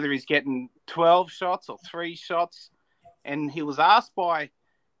whether he's getting 12 shots or 3 shots, and he was asked by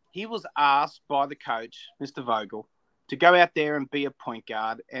the coach, Mr. Vogel, to go out there and be a point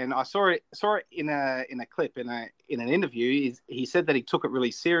guard. And I saw it in a clip in an interview. He said that he took it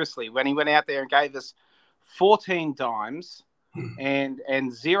really seriously when he went out there and gave us 14 dimes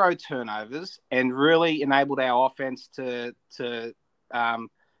and 0 turnovers, and really enabled our offense to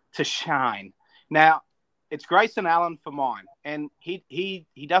shine. Now, it's Grayson Allen for mine, and he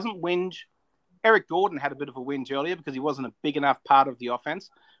doesn't whinge. Eric Gordon had a bit of a whinge earlier because he wasn't a big enough part of the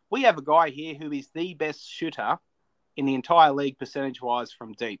offense. We have a guy here who is the best shooter in the entire league percentage-wise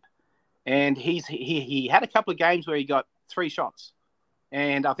from deep. And he had a couple of games where he got 3 shots.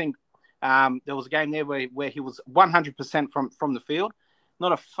 And I think there was a game there where he was 100% from the field.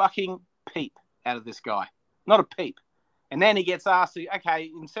 Not a fucking peep out of this guy. Not a peep. And then he gets asked,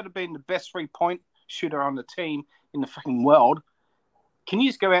 okay, instead of being the best 3-point shooter on the team in the fucking world, can you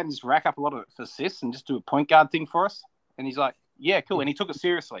just go out and just rack up a lot of assists and just do a point guard thing for us? And he's like, yeah, cool. And he took it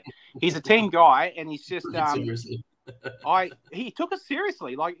seriously. He's a team guy, and he's just he took it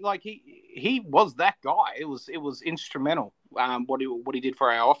seriously. Like he was that guy. It was instrumental what he did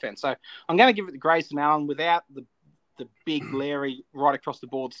for our offense. So I'm going to give it to Grayson Allen without the big Larry right across the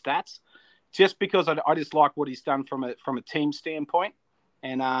board stats, just because I just like what he's done from a team standpoint.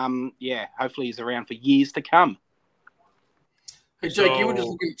 And hopefully he's around for years to come. Hey Jake, you were just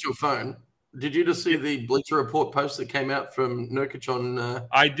looking at your phone. Did you just see the Bleacher Report post that came out from Nurkic on?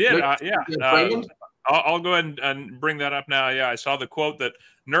 I did. I'll go ahead and bring that up now. Yeah, I saw the quote that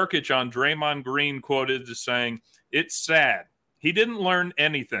Nurkic on Draymond Green quoted as saying, "It's sad. He didn't learn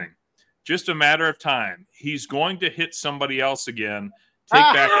anything. Just a matter of time. He's going to hit somebody else again. Take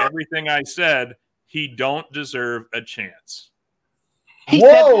back everything I said. He don't deserve a chance." He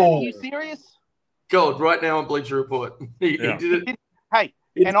said that? Are you serious? God, right now on Bleacher Report. He did it. Hey,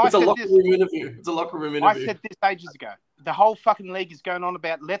 it's a locker room interview. It's a locker room interview. I said this ages ago. The whole fucking league is going on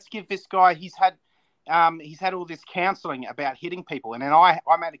about, let's give this guy, he's had all this counselling about hitting people. And then I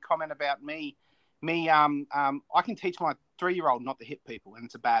made a comment about I can teach my 3-year-old not to hit people, and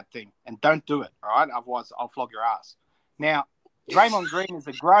it's a bad thing. And don't do it, all right? Otherwise, I'll flog your ass. Now, Draymond Green is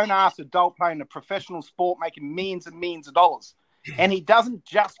a grown-ass adult playing a professional sport, making millions and millions of dollars. And he doesn't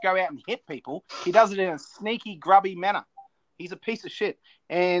just go out and hit people. He does it in a sneaky, grubby manner. He's a piece of shit.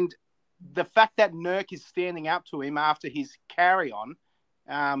 And the fact that Nurk is standing up to him after his carry-on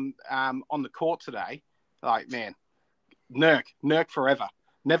the court today, like, man, Nurk forever.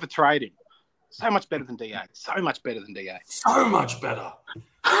 Never trade him. So much better than DA. So much better than DA. So much better.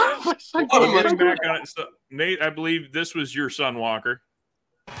 Getting back on it, so, Nate, I believe this was your son, Walker.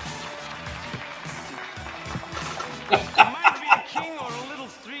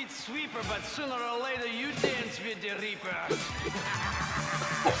 But sooner or later, you dance with the Reaper.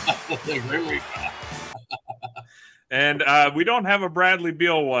 And we don't have a Bradley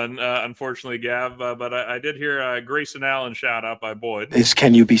Beal one, unfortunately, Gav. But I did hear a Grayson Allen shout out by Boyd. This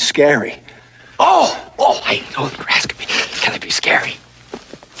Can You Be Scary? Oh, I know you're asking me. Can it be scary?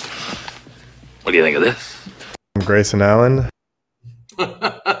 What do you think of this? I'm Grayson Allen.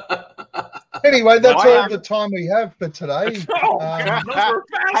 Anyway, that's all the time we have for today. Those were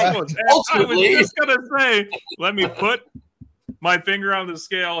fast ones. I was just going to say, let me put my finger on the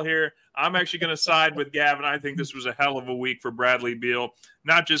scale here. I'm actually going to side with Gavin. I think this was a hell of a week for Bradley Beal,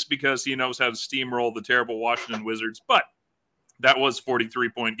 not just because he knows how to steamroll the terrible Washington Wizards, but that was a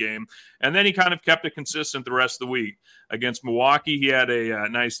 43-point game. And then he kind of kept it consistent the rest of the week. Against Milwaukee, he had a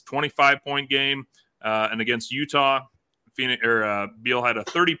nice 25-point game, and against Utah, Beal had a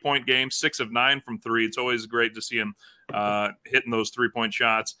 30-point game, 6 of 9 from 3. It's always great to see him hitting those 3-point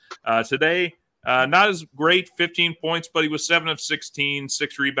shots. Today, not as great, 15 points, but he was 7 of 16,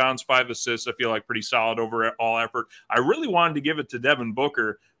 6 rebounds, 5 assists. I feel like pretty solid overall effort. I really wanted to give it to Devin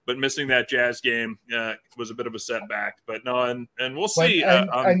Booker, but missing that Jazz game was a bit of a setback. But no, and we'll see.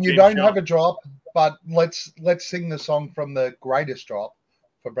 And you don't have a drop, but let's sing the song from the greatest drop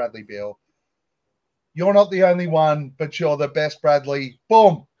for Bradley Beal. You're not the only one, but you're the best, Bradley.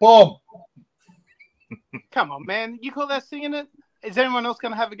 Boom, boom. Come on, man. You call that singing it? Is anyone else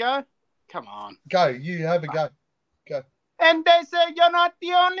going to have a go? Come on. Go. You have a go. Go. And they say you're not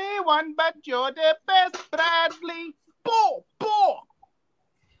the only one, but you're the best, Bradley. Boom, boom.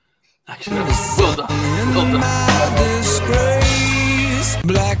 Actually, well done. Well done. Disgrace,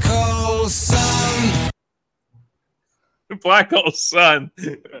 black hole sun. Black Hole Sun.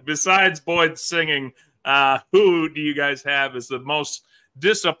 Besides Boyd singing, who do you guys have as the most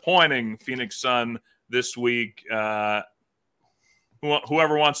disappointing Phoenix Sun this week?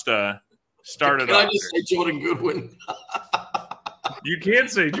 Whoever wants to start it off. Can I just say Jordan Goodwin? You can't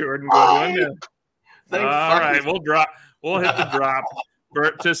say Jordan Goodwin. All right, we'll hit the drop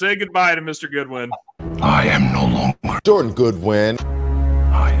to say goodbye to Mr. Goodwin. I am no longer Jordan Goodwin.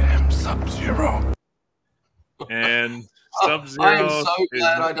 I am Sub-Zero. And Sub-Zero. I am so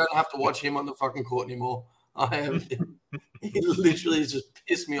glad I don't have to watch him on the fucking court anymore. I am. He literally has just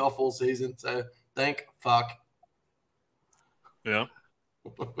pissed me off all season. So thank fuck. Yeah.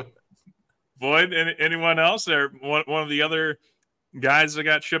 Boyd, anyone else? Or one of the other guys that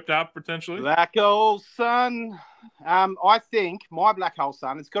got shipped out potentially? Black hole sun. I think my black hole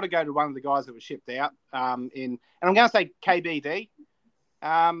sun. It's got to go to one of the guys that was shipped out. And I'm going to say KBD.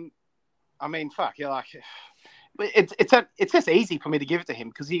 I mean, fuck, you're like, it's just easy for me to give it to him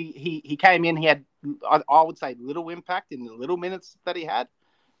because he came in. He had, I would say, little impact in the little minutes that he had.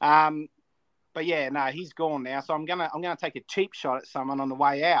 But yeah, no, he's gone now. So I'm gonna take a cheap shot at someone on the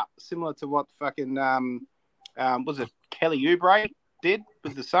way out, similar to what fucking was it Kelly Oubre did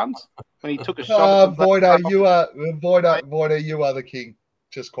with the Suns when he took a shot. Voider, you are the king.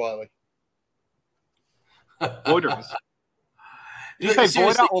 Just quietly. Voider is. Did you say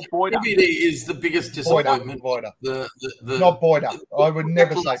Voider or Boyder? KBD is the biggest disappointment. Voider. The Not Boyder. I would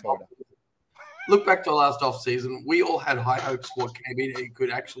never say Boyder. Look back to last off season. We all had high hopes for what KBD could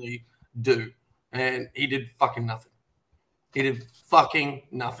actually do. And he did fucking nothing.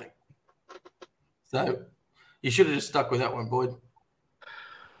 So you should have just stuck with that one, Boyd.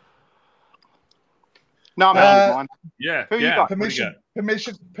 No, I'm mine. Yeah. Who you got?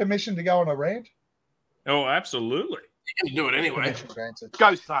 Permission to go on a rant? Oh, absolutely. You can do it anyway.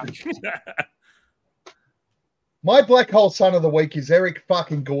 Go, son. My black hole son of the week is Eric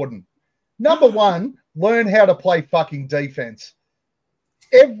fucking Gordon. Number one, learn how to play fucking defense.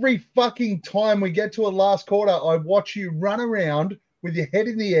 Every fucking time we get to a last quarter, I watch you run around with your head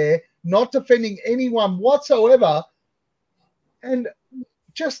in the air, not defending anyone whatsoever, and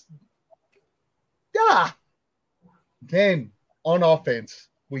just, Then, on offense,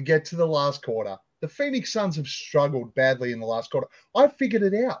 we get to the last quarter. The Phoenix Suns have struggled badly in the last quarter. I figured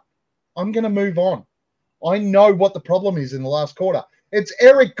it out. I'm going to move on. I know what the problem is in the last quarter. It's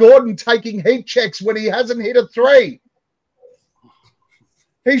Eric Gordon taking heat checks when he hasn't hit a three.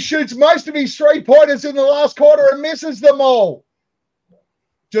 He shoots most of his three-pointers in the last quarter and misses them all.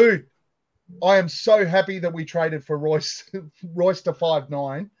 Dude, I am so happy that we traded for Royce to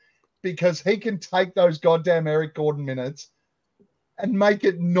 5'9", because he can take those goddamn Eric Gordon minutes and make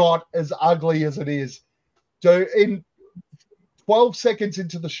it not as ugly as it is. Dude, in 12 seconds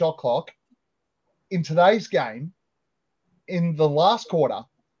into the shot clock, in today's game, in the last quarter,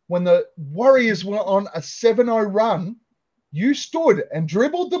 when the Warriors were on a 7-0 run, you stood and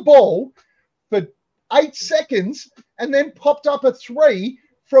dribbled the ball for 8 seconds and then popped up a three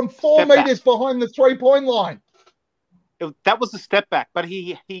from 4 meters behind the three-point line. That was a step back, but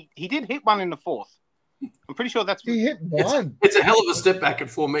he did hit one in the fourth. I'm pretty sure that's... He hit one. It's a hell of a step back at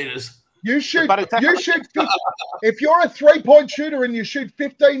 4 meters. You shoot. If you're a three-point shooter and you shoot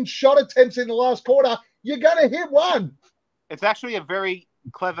 15 shot attempts in the last quarter, you're going to hit one. It's actually a very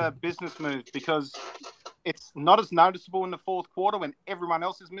clever business move because it's not as noticeable in the fourth quarter when everyone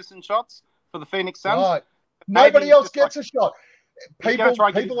else is missing shots for the Phoenix Suns. Right. Nobody else gets a shot. People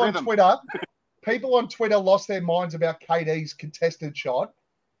on Twitter lost their minds about KD's contested shot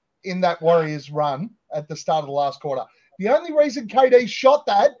in that Warriors run at the start of the last quarter. The only reason KD shot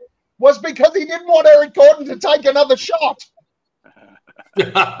that was because he didn't want Eric Gordon to take another shot.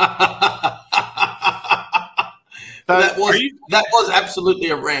 That was absolutely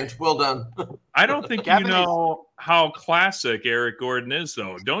a rant. Well done. I don't think you know how classic Eric Gordon is,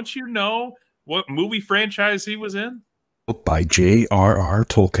 though. Don't you know what movie franchise he was in? By J.R.R.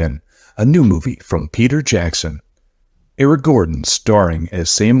 Tolkien, a new movie from Peter Jackson. Eric Gordon starring as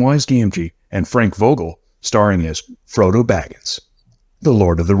Samwise Gamgee and Frank Vogel starring as Frodo Baggins, The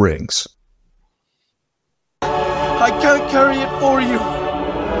Lord of the Rings. I can't carry it for you,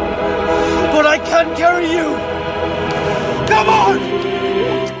 but I can carry you. Come on!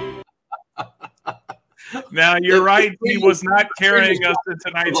 Now, you're right. He was not carrying us in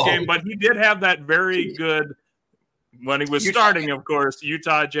tonight's game, but he did have that very good, when he was starting, of course,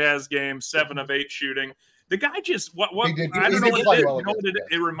 Utah Jazz game, 7 of 8 shooting. The guy just, I don't know what it is. You know what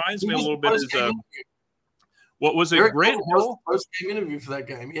it reminds me a little bit is, what was it, Eric Grant Hill? Post-game interview for that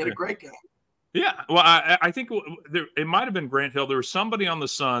game. He had a great game. Yeah, well, I think it might have been Grant Hill. There was somebody on the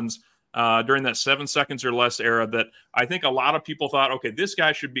Suns during that 7 seconds or less era that I think a lot of people thought, okay, this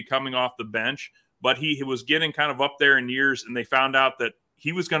guy should be coming off the bench, but he was getting kind of up there in years, and they found out that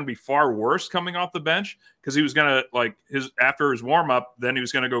he was going to be far worse coming off the bench because he was going to, after his warm-up, then he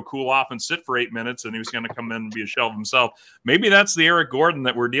was going to go cool off and sit for 8 minutes, and he was going to come in and be a shell of himself. Maybe that's the Eric Gordon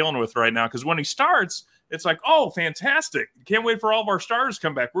that we're dealing with right now, because when he starts, it's like, oh, fantastic. Can't wait for all of our starters to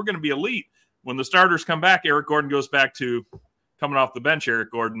come back. We're going to be elite. When the starters come back, Eric Gordon goes back to coming off the bench,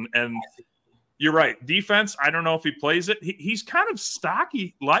 Eric Gordon. And you're right. Defense, I don't know if he plays it. He's kind of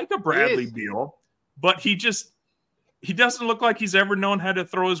stocky like a Bradley Beal, but he doesn't look like he's ever known how to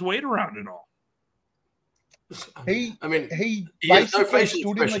throw his weight around at all. He basically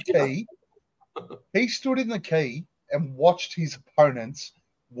stood in the key. He stood in the key and watched his opponents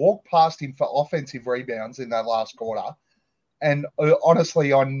walk past him for offensive rebounds in that last quarter. And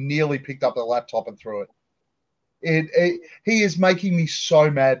honestly, I nearly picked up the laptop and threw it. He is making me so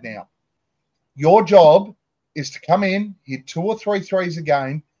mad now. Your job is to come in, hit 2 or 3 threes a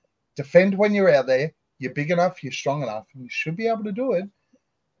game, defend when you're out there. You're big enough, you're strong enough, and you should be able to do it.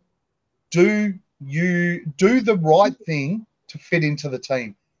 Do you do the right thing to fit into the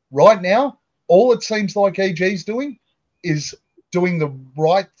team? Right now, all it seems like EG's doing is doing the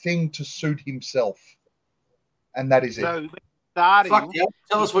right thing to suit himself. And that is it. Starting,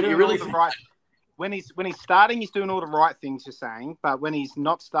 tell us what you really think. Right. When he's starting, he's doing all the right things you're saying, but when he's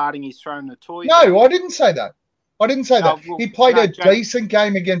not starting, he's throwing the toys. No, I didn't say that. Well, he played a Jake, decent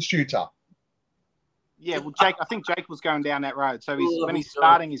game against Utah. Yeah, well, I think Jake was going down that road. So when he's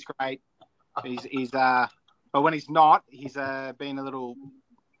starting, he's great. But when he's not, he's being a little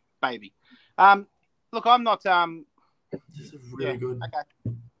baby. Look, I'm not. This is really good. Okay,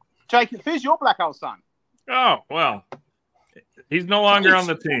 Jake, who's your black hole son? Oh well, he's no longer on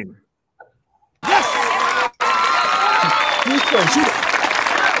the team.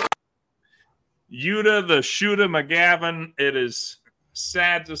 Yuta, the shooter McGavin, it is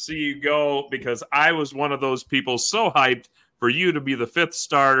sad to see you go because I was one of those people so hyped for you to be the 5th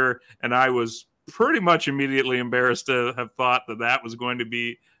starter, and I was pretty much immediately embarrassed to have thought that was going to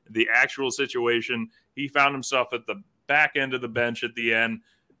be the actual situation. He found himself at the back end of the bench at the end.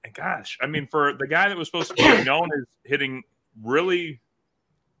 And gosh, I mean, for the guy that was supposed to be known as hitting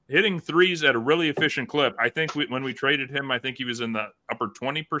threes at a really efficient clip. I think when we traded him, I think he was in the upper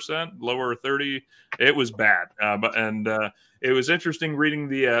 20%, lower 30. It was bad. It was interesting reading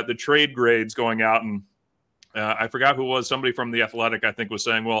the trade grades going out. And I forgot who it was. Somebody from The Athletic, I think, was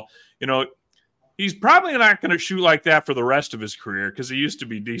saying, well, he's probably not going to shoot like that for the rest of his career because he used to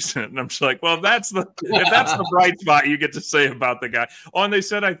be decent. And I'm just like, well, if that's the bright spot you get to say about the guy. Oh, and they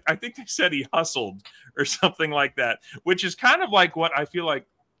said, I think they said he hustled or something like that, which is kind of like what I feel like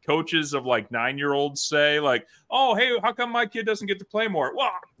coaches of like 9-year-olds say, like, oh, hey, how come my kid doesn't get to play more?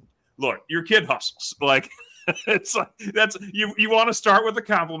 Well, look, your kid hustles. Like, it's like, that's you want to start with a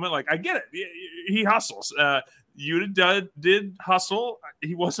compliment. Like, I get it. He hustles. Yuta did hustle.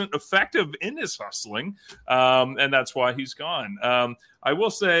 He wasn't effective in his hustling. And that's why he's gone. I will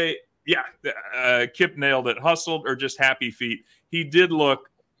say, Kip nailed it. Hustled or just happy feet. He did look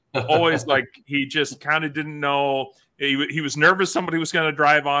always like he just kind of didn't know. He was nervous somebody was going to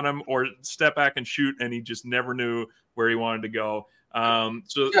drive on him or step back and shoot, and he just never knew where he wanted to go.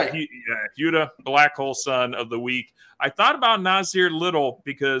 Yuta, Black Hole Son of the Week. I thought about Nasir Little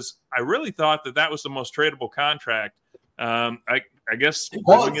because I really thought that was the most tradable contract. I guess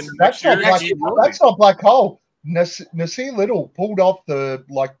going into next year, that's not Black Hole. Nasir Little pulled off the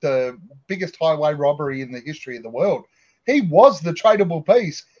biggest highway robbery in the history of the world. He was the tradable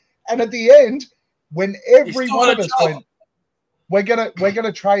piece, and at the end, when every one of us went, we're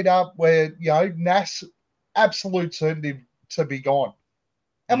gonna trade up, where Nas absolute certainty to be gone,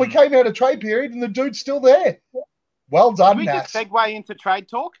 and we came out of trade period, and the dude's still there. Well done, Did we Nas. just segue into trade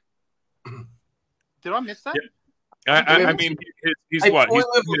talk? Did I miss that? Yeah. I mean, he's what? He's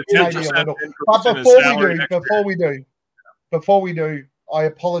maybe a little. But before we do, I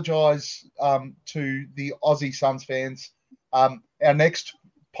apologise to the Aussie Suns fans. Our next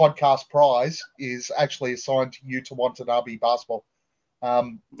podcast prize is actually assigned to Yuta Watanabe basketball.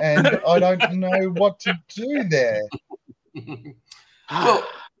 And I don't know what to do there. Well,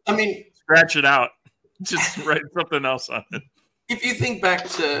 I mean, scratch it out. Just write something else on it. If you think back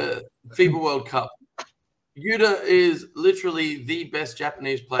to FIBA World Cup, Yuta is literally the best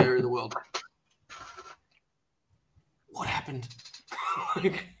Japanese player in the world. What happened?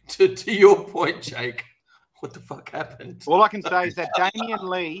 to your point, Jake, what the fuck happened? All I can say is that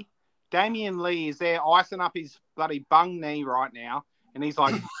Damian Lee is there icing up his bloody bung knee right now, and he's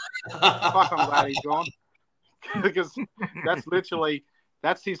like, fuck, I'm glad he's gone. Because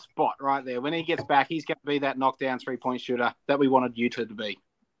that's his spot right there. When he gets back, he's going to be that knockdown 3-point shooter that we wanted Yuta to be.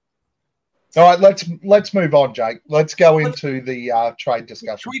 All right, let's move on, Jake. Let's go into the trade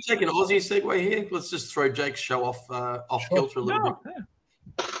discussion. Can we take an Aussie segue here? Let's just throw Jake's show off kilter a little bit. Yeah.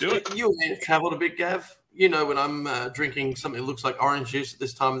 Do it. You and me have travelled a bit, Gav. You know when I'm drinking something that looks like orange juice at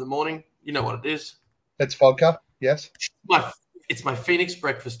this time of the morning, you know what it is. It's vodka, yes. It's my Phoenix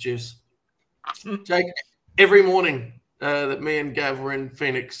breakfast juice. Jake, every morning that me and Gav were in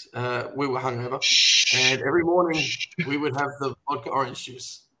Phoenix, we were hungover. And every morning we would have the vodka orange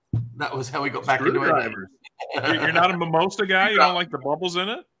juice. That was how we got back into it. Screwdrivers. You're not a mimosa guy? You don't like the bubbles in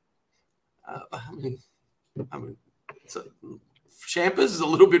it? I mean, champers is a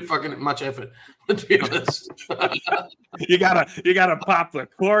little bit fucking much effort, to be honest. You gotta pop the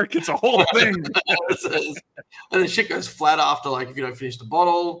cork. It's a whole thing. And the shit goes flat after, like, if you don't finish the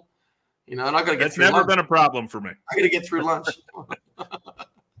bottle, and I got to get That's through never lunch. been a problem for me. I got to get through lunch.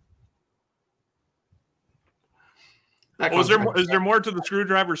 Is there more to the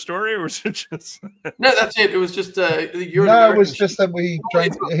screwdriver story, or was it just? No, that's it. It was just it was just that we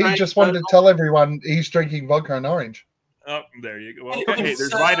drank. He just wanted to tell everyone he's drinking vodka and orange. Oh, there you go. Well, okay, hey,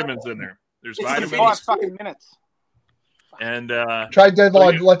 there's vitamins in there. There's vitamins. 5 fucking minutes. And trade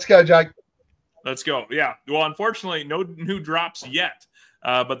deadline. Let's go, Jake. Let's go. Yeah. Well, unfortunately, no new drops yet.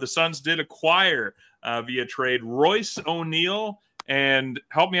 But the Suns did acquire via trade Royce O'Neal and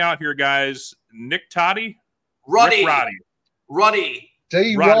help me out here, guys. Nick Toddy. Roddy.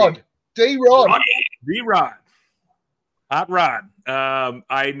 D-Rod. Hot Rod.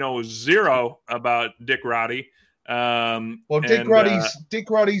 I know zero about Dick Roddy. Dick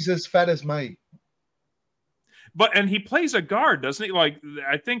Roddy's as fat as me. And he plays a guard, doesn't he? Like,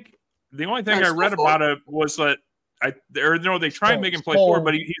 I think the only thing I read about it was that they try and make him play forward,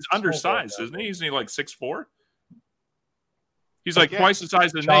 but he's undersized, isn't he? Isn't he like 6'4"? He's like twice the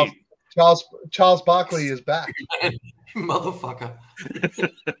size of Nate. Charles Barkley is back. Motherfucker.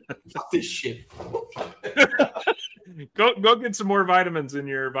 Fuck this shit. Go get some more vitamins in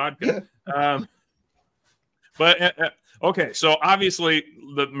your vodka. Okay, so obviously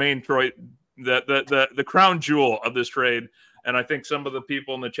the main trade, the crown jewel of this trade, and I think some of the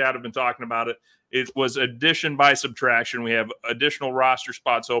people in the chat have been talking about it, it was addition by subtraction. We have additional roster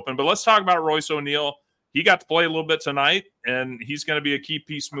spots open. But let's talk about Royce O'Neal. He got to play a little bit tonight, and he's going to be a key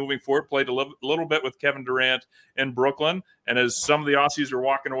piece moving forward. Played a little bit with Kevin Durant in Brooklyn. And as some of the Aussies are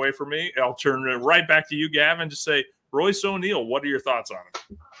walking away from me, I'll turn it right back to you, Gavin, to say, Royce O'Neal, what are your thoughts on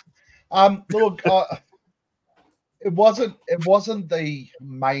him? Look, it wasn't the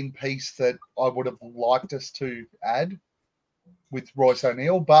main piece that I would have liked us to add with Royce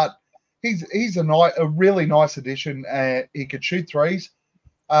O'Neal, but he's a really nice addition. He could shoot threes.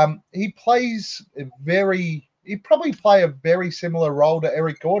 He probably play a very similar role to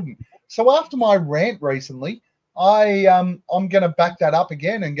Eric Gordon. So after my rant recently, I'm going to back that up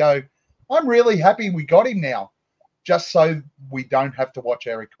again and go, I'm really happy we got him now, just so we don't have to watch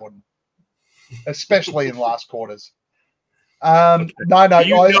Eric Gordon, especially in last quarters. Okay.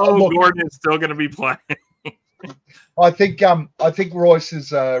 Gordon is still going to be playing. I think Royce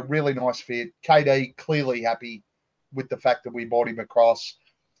is a really nice fit. KD clearly happy with the fact that we bought him across.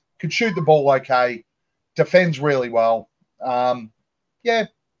 Could shoot the ball okay, defends really well.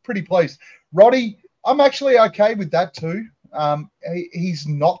 Pretty pleased. Roddy, I'm actually okay with that too. He's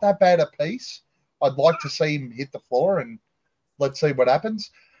not that bad a piece. I'd like to see him hit the floor, and let's see what happens.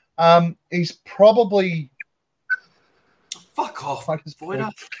 He's probably fuck off. About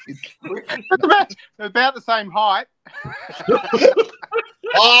the same height.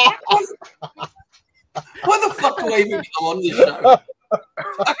 Why the fuck do I even come on this show?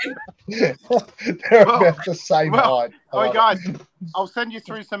 They're about the same height. Oh, guys, I'll send you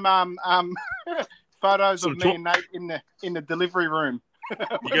through some photos of me and Nate in the delivery room.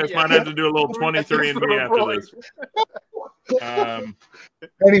 You guys might have to do a little 23andMe after this.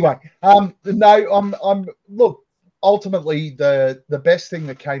 Anyway, look. Ultimately, the best thing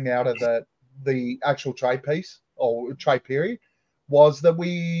that came out of the actual trade piece or trade period was that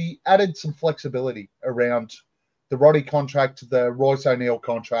we added some flexibility around the Roddy contract, the Royce O'Neal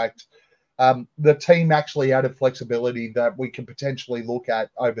contract. The team actually added flexibility that we can potentially look at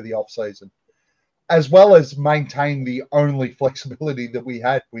over the offseason, as well as maintain the only flexibility that we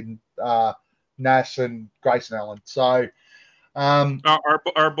had with Nash and Grayson Allen. So,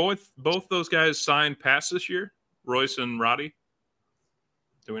 are both those guys signed past this year? Royce and Roddy?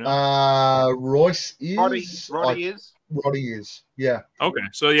 Do we know? Royce is. Roddy is. Roddy is. Yeah. Okay.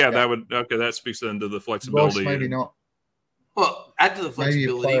 So that speaks then to the flexibility. Royce, maybe not. Well, add to the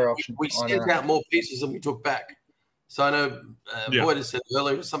flexibility, we sent out more pieces than we took back. So I know Boyd has said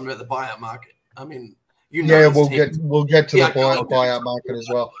earlier something about the buyout market. I mean, we'll get to the buyout market as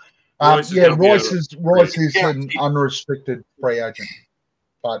well. Royce is an unrestricted free agent,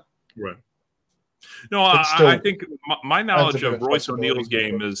 but right. No, I think my knowledge of Royce O'Neal's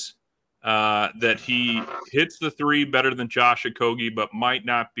game is that he hits the three better than Josh Okogie, but might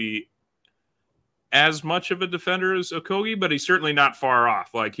not be as much of a defender as Okogie, but he's certainly not far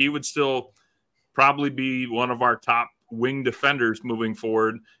off. Like, he would still probably be one of our top wing defenders moving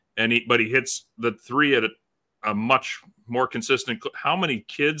forward, but he hits the three at a much more consistent. How many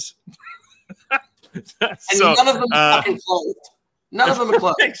kids? And none of them are fucking clothed. None of them are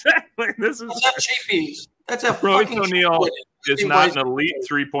clothed. Exactly. That's how cheap he is. That's how Royce fucking O'Neal is not an elite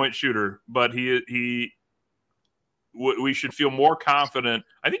plays. 3-point shooter, but we should feel more confident.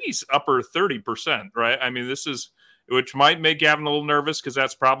 I think he's upper 30%, right? I mean, which might make Gavin a little nervous because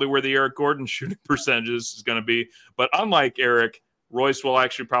that's probably where the Eric Gordon shooting percentages is going to be. But unlike Eric, Royce will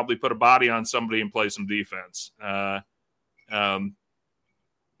actually probably put a body on somebody and play some defense.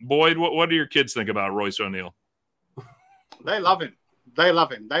 Boyd, what do your kids think about Royce O'Neal? They love him. They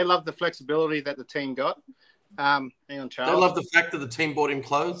love him. They love the flexibility that the team got. Hang on, Charles. They love the fact that the team bought him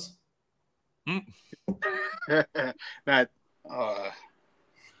clothes. No,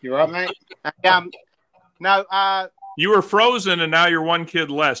 you're right, mate. No, you were frozen, and now you're one kid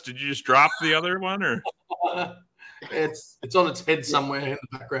less. Did you just drop the other one, or it's on its head somewhere in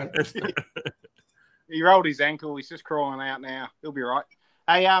the background? He rolled his ankle. He's just crawling out now. He'll be right.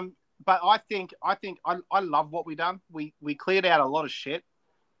 Hey, but I think I love what we done. We cleared out a lot of shit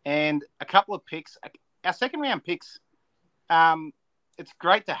and a couple of picks. Our second round picks. It's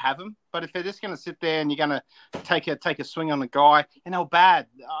great to have them, but if they're just going to sit there and you're going to take a swing on the guy, and they're bad.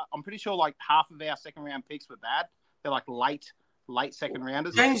 I'm pretty sure like half of our second round picks were bad. They're like late second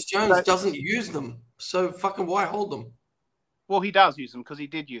rounders. James Jones doesn't use them, so fucking why hold them? Well, he does use them because he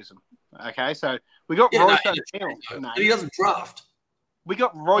did use them. Okay, so we got Royce O'Neal. But he doesn't draft. We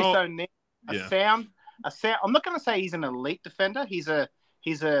got Royce O'Neal. A sound. I'm not going to say he's an elite defender. He's a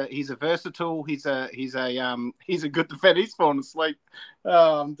versatile. He's a good defender. He's falling asleep.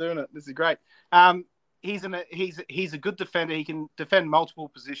 Oh, I'm doing it. This is great. He's a good defender. He can defend multiple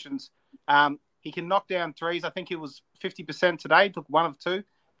positions. He can knock down threes. I think he was 50% today. Took 1 of 2.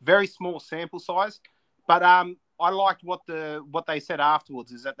 Very small sample size, but I liked what they said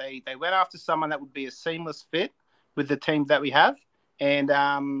afterwards. Is that they went after someone that would be a seamless fit with the team that we have. And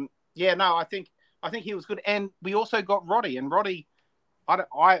I think he was good. And we also got Roddy. And Roddy,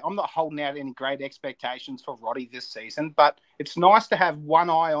 I'm not holding out any great expectations for Roddy this season, but it's nice to have one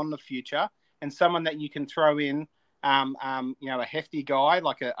eye on the future and someone that you can throw in, a hefty guy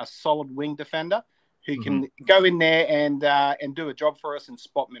like a solid wing defender who can go in there and do a job for us in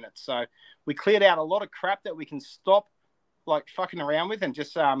spot minutes. So we cleared out a lot of crap that we can stop like fucking around with and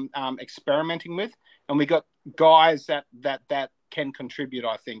just experimenting with, and we got guys that can contribute,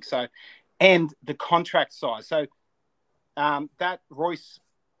 I think. So, and the contract size. So that Royce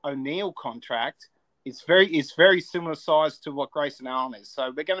O'Neal contract is very similar size to what Grayson Allen is.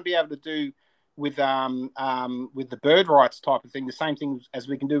 So we're going to be able to do with the bird rights type of thing, the same thing as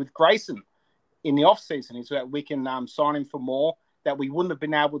we can do with Grayson in the off season, is that we can sign him for more that we wouldn't have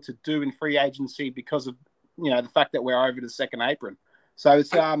been able to do in free agency because of the fact that we're over the second apron. So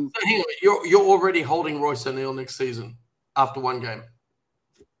it's you're already holding Royce O'Neal next season after one game.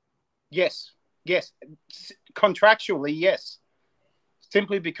 Yes, contractually, yes.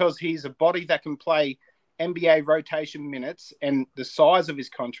 Simply because he's a body that can play NBA rotation minutes and the size of his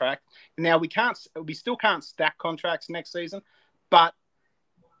contract. Now we still can't stack contracts next season, but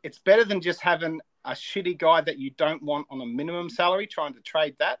it's better than just having a shitty guy that you don't want on a minimum salary trying to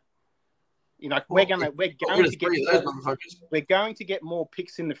trade that. We're going to get more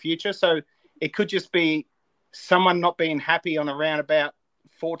picks in the future, so it could just be someone not being happy on around about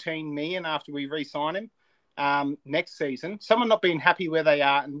 14 million after we re-sign him next season. Someone not being happy where they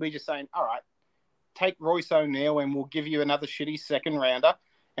are, and we're just saying, all right, take Royce O'Neal and we'll give you another shitty second rounder,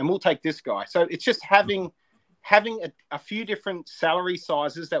 and we'll take this guy. So it's just having a few different salary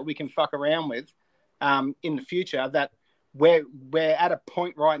sizes that we can fuck around with in the future, that we're at a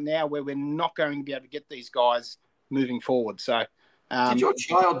point right now where we're not going to be able to get these guys moving forward. So did your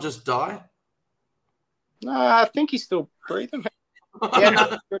child just die? No, I think he's still breathing. Yeah,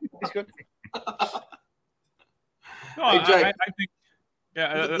 no, he's good. No, I think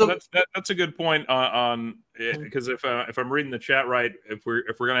that's a good point on because if I'm reading the chat right, if we're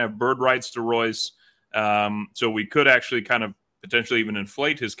going to have bird rights to Royce, so we could actually kind of potentially even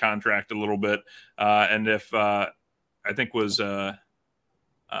inflate his contract a little bit, and if I think was Darth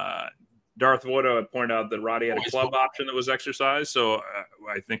Voido had pointed out that Roddy had a club option that was exercised, so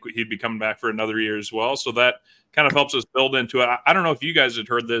I think he'd be coming back for another year as well. So that kind of helps us build into it. I don't know if you guys had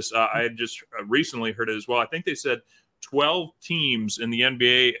heard this. I had just recently heard it as well. I think they said 12 teams in the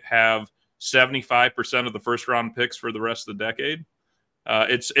NBA have 75% of the first round picks for the rest of the decade.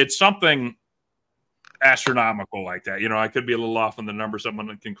 It's something astronomical like that. I could be a little off on the number.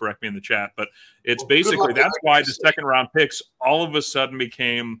 Someone can correct me in the chat, but it's basically that's why the second round picks all of a sudden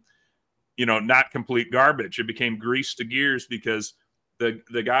became, not complete garbage. It became grease to gears because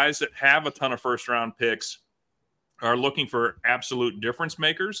the guys that have a ton of first round picks are looking for absolute difference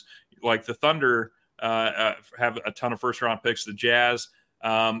makers, like the Thunder have a ton of first-round picks, the Jazz.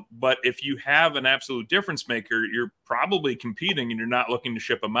 But if you have an absolute difference maker, you're probably competing and you're not looking to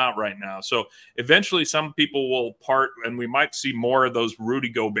ship them out right now. So eventually some people will part, and we might see more of those Rudy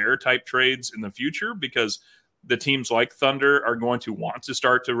Gobert type trades in the future, because the teams like Thunder are going to want to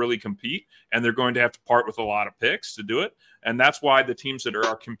start to really compete, and they're going to have to part with a lot of picks to do it. And that's why the teams that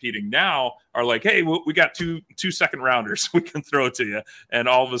are competing now are like, hey, we got two second rounders we can throw to you. And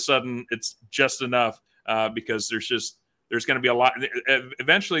all of a sudden it's just enough because there's going to be a lot.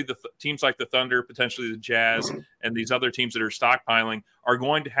 Eventually the teams like the Thunder, potentially the Jazz, and these other teams that are stockpiling are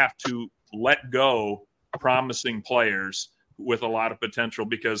going to have to let go promising players with a lot of potential,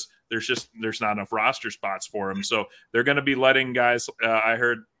 because there's not enough roster spots for them. So they're going to be letting guys. I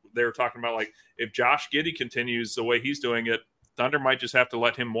heard they were talking about, like, if Josh Giddey continues the way he's doing it, Thunder might just have to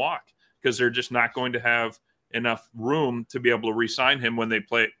let him walk, because they're just not going to have enough room to be able to re-sign him when they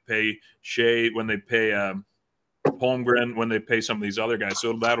pay Shea, when they pay Holmgren, when they pay some of these other guys.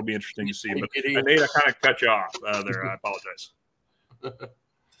 So that'll be interesting to see. But Nate, I kind of cut you off there. I apologize.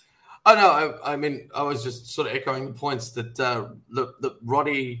 Oh, no, I mean, I was just sort of echoing the points that the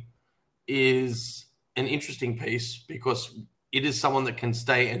Roddy is an interesting piece, because it is someone that can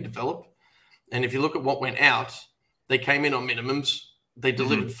stay and develop. And if you look at what went out, they came in on minimums. They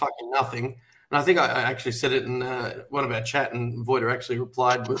delivered fucking nothing. And I think I actually said it in one of our chat, and Voider actually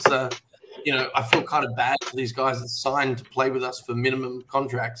replied, was, I feel kind of bad for these guys that signed to play with us for minimum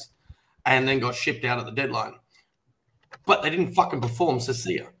contracts and then got shipped out at the deadline. But they didn't fucking perform, so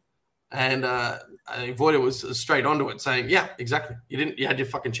see ya. And Voider was straight onto it, saying, yeah, exactly. You had your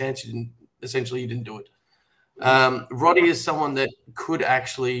fucking chance. You didn't do it. Roddy is someone that could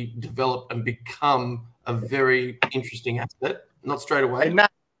actually develop and become a very interesting asset. Not straight away. Hey,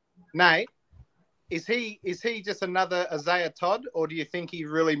 Nate, is he just another Isaiah Todd, or do you think he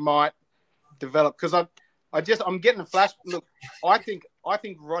really might develop? Because I'm getting a flash. Look, I think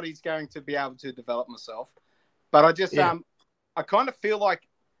Roddy's going to be able to develop myself, but I kind of feel like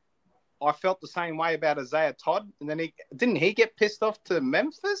I felt the same way about Isaiah Todd, and then he get pissed off to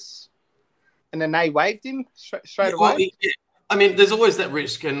Memphis, and then they waived him straight away. I mean, there's always that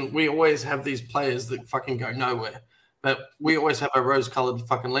risk, and we always have these players that fucking go nowhere. But we always have our rose-colored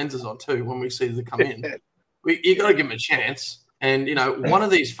fucking lenses on too when we see them come in. You got to give them a chance, and one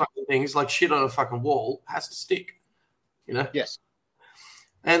of these fucking things, like shit on a fucking wall, has to stick. Yes.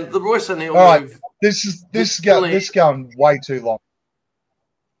 And the Royce O'Neal. All right, this going way too long.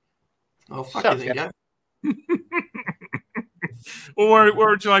 Oh, fuck you then, go. Well, where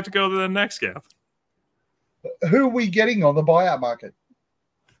would you like to go to the next gap? Who are we getting on the buyout market?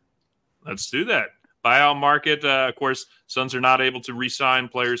 Let's do that. Buyout market, of course, Suns are not able to re-sign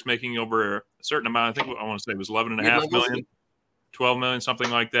players making over a certain amount. I think I want to say it was $11.5 million, $12 million, something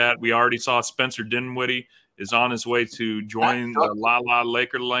like that. We already saw Spencer Dinwiddie is on his way to join La La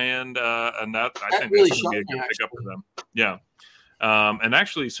Lakerland, and that I think really that's going to be a good pickup for them. Yeah. And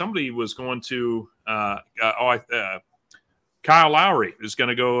actually, somebody was going to Kyle Lowry is going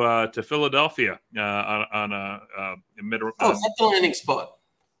to go to Philadelphia on a mid. That's the landing spot.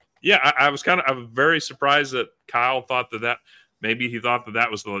 Yeah, I was very surprised that Kyle thought that maybe he thought that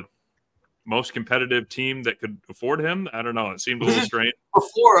was the most competitive team that could afford him. I don't know. It seemed a little strange.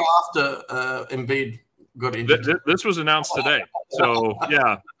 Before or after Embiid got injured? This was announced today. So,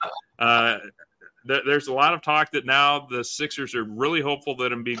 yeah. There's a lot of talk that now the Sixers are really hopeful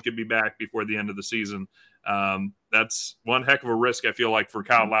that Embiid could be back before the end of the season. That's one heck of a risk, I feel like, for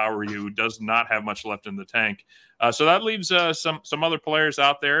Kyle Lowry, who does not have much left in the tank. So that leaves some other players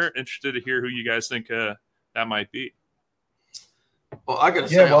out there. Interested to hear who you guys think that might be. Well, I got to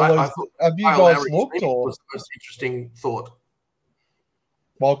say, have you guys looked? Or was the most interesting thought.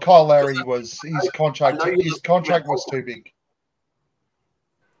 Well, Kyle Lowry was his contract was too big.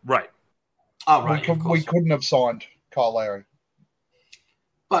 Right. Oh, right. We couldn't have signed Kyle Lowry.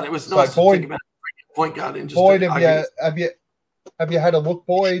 But it was nice to think about point guard in. Boyd, have you had a look,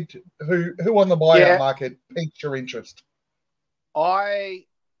 Boyd? Who on the buyout market piqued your interest? I've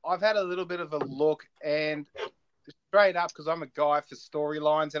had a little bit of a look, and straight up, because I'm a guy for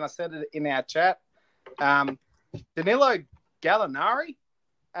storylines, and I said it in our chat. Danilo Gallinari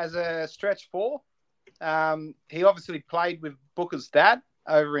as a stretch four. He obviously played with Booker's dad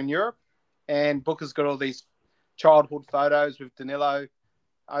over in Europe, and Booker's got all these childhood photos with Danilo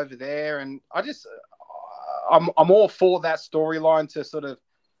over there, and I'm all for that storyline to sort of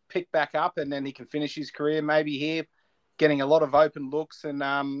pick back up, and then he can finish his career maybe here, getting a lot of open looks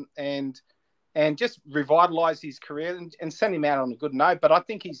and just revitalize his career and send him out on a good note. But I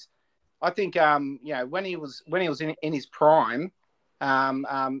think he's I think when he was in his prime,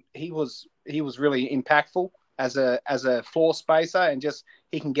 he was really impactful as a floor spacer, and just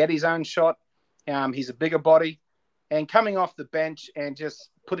he can get his own shot. He's a bigger body, and coming off the bench and just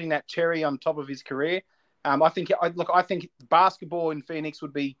putting that cherry on top of his career. I think basketball in Phoenix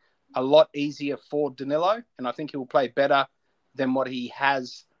would be a lot easier for Danilo, and I think he will play better than what he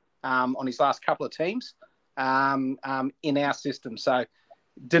has on his last couple of teams in our system. So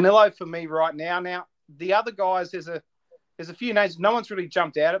Danilo for me right now. Now the other guys, there's a few names. No one's really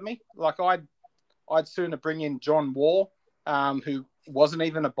jumped out at me. Like I'd sooner bring in John Wall, who wasn't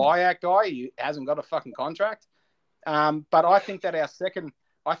even a buyout guy. He hasn't got a fucking contract. But I think that our second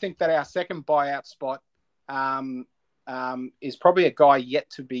buyout spot is probably a guy yet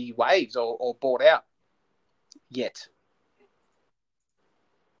to be waived or bought out yet.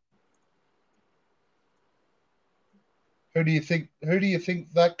 Who do you think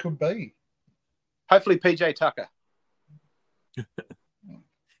that could be? Hopefully PJ Tucker.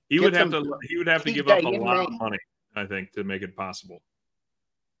 He would have to give up a lot of money, I think, to make it possible.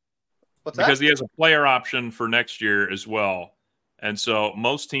 What's that? Because he has a player option for next year as well. And so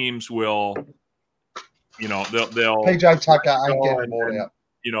most teams will, they'll PJ Tucker ain't getting bought out.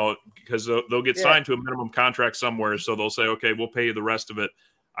 Because they'll get signed to a minimum contract somewhere. So they'll say, okay, we'll pay you the rest of it.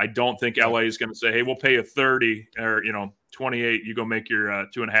 I don't think LA is going to say, hey, we'll pay you 30 or 28. You go make your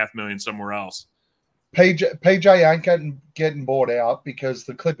 $2.5 million somewhere else. PJ ain't getting bought out because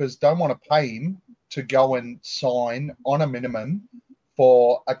the Clippers don't want to pay him to go and sign on a minimum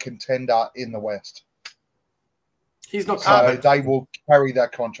for a contender in the West. He's not. So they will carry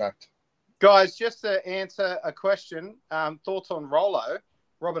that contract. Guys, just to answer a question, thoughts on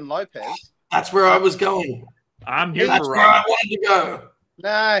Robin Lopez? That's where I was going. I'm here That's for where I wanted to go.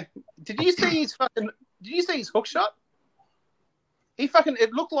 No, did you see his hook shot?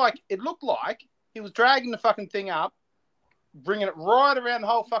 It looked like he was dragging the fucking thing up, bringing it right around the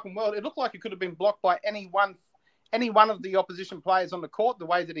whole fucking world. It looked like it could have been blocked by any one of the opposition players on the court. The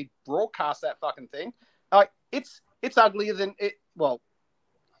way that he broadcast that fucking thing, like it's uglier than it. Well,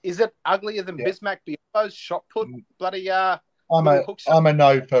 is it uglier than Bismack Biyombo's shot put? Bloody I'm a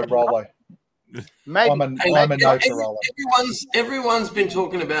no for Rollo. Maybe. I'm a no for Rollo. Everyone's been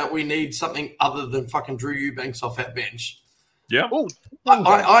talking about we need something other than fucking Drew Eubanks off our bench. Yeah.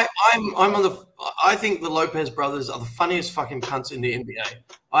 I think the Lopez brothers are the funniest fucking cunts in the NBA.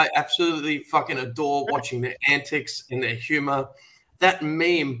 I absolutely fucking adore watching their antics and their humor. That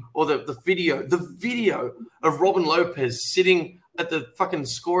meme or the video of Robin Lopez sitting at the fucking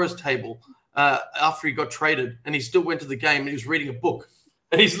scorer's table after he got traded and he still went to the game and he was reading a book.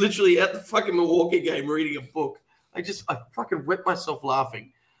 And he's literally at the fucking Milwaukee game reading a book. I fucking wet myself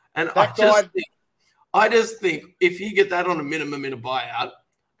laughing. And I just think if you get that on a minimum in a buyout,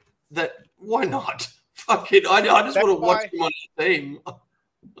 that why not? Fuck it. I just want to watch him on the team.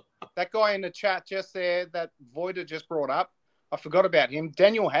 That guy in the chat just there that Voider just brought up, I forgot about him.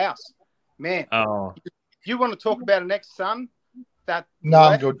 Daniel House. Man. Oh. You want to talk about an ex-Sun that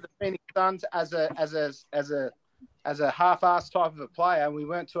I'm good. The Phoenix Suns as a half-ass type of a player, and we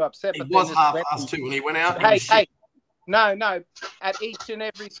weren't too upset. He was half-ass too when he went out. No. At each and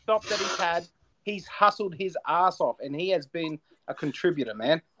every stop that he's had, he's hustled his ass off, and he has been a contributor,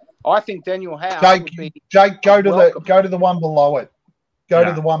 man. I think Daniel House would be Jake, go to the one below it. Go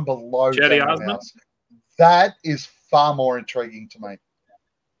to the one below Chetty Daniel Osman. House. That is far more intriguing to me.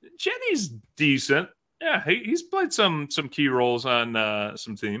 Chetty's decent. Yeah, he's played some key roles on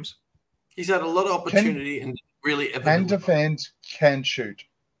some teams. He's had a lot of opportunity and really can defend, can shoot.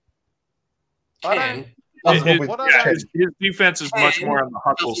 His defense is much more on the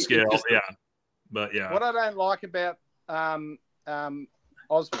hustle scale. Yeah, but yeah. What I don't like about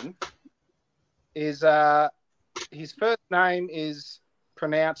Osman is his first name is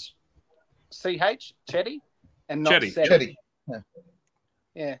pronounced CH, Chetty, and not Chetty.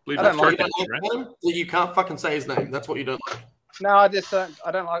 Yeah. I don't like him. You can't fucking say his name. That's what you don't like. No, I just don't.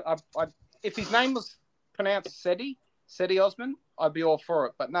 I don't like. If his name was pronounced Seti Osman, I'd be all for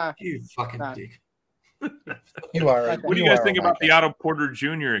it. But no, you fucking dick. You are. What do you guys think about the Otto Porter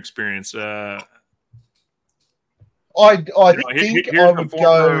Jr. experience? I think I would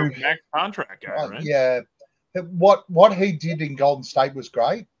go max contract guy, right? Yeah. What he did in Golden State was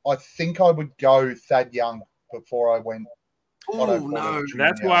great. I think I would go Thad Young before I went. Oh no! And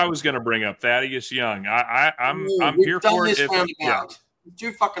that's why I was going to bring up Thaddeus Young. I'm here for it. He's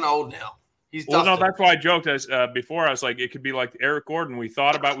too fucking old now. He's well, no, that's why I joked before. I was like, it could be like Eric Gordon. We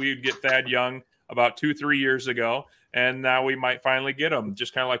thought about we'd get Thad Young about 2-3 years ago, and now we might finally get him.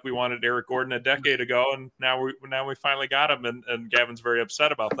 Just kind of like we wanted Eric Gordon a decade ago, and now we finally got him, and Gavin's very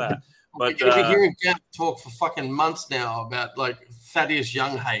upset about that. But you'll be hearing Gav talk for fucking months now about like Thaddeus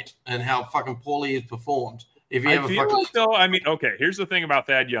Young hate and how fucking poorly he's performed. If he I feel like, though, I mean, okay, here's the thing about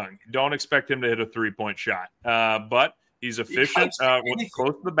Thad Young. Don't expect him to hit a 3-point shot, but he's efficient,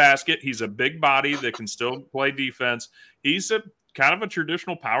 close to the basket. He's a big body that can still play defense. He's a kind of a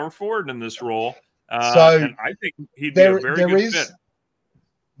traditional power forward in this role, and I think he'd be a very good fit.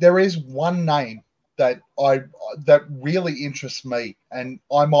 There is one name that really interests me, and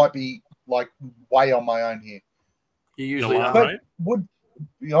I might be like way on my own here. You usually are, but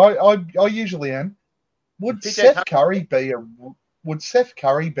right? I usually am. Would Seth Curry be a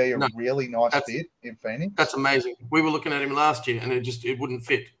really nice fit in Phoenix? That's amazing. We were looking at him last year, and it wouldn't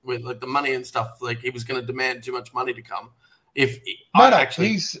fit with like the money and stuff. Like he was going to demand too much money to come. He's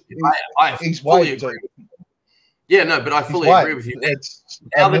way too. Yeah, no, but I fully agree with you.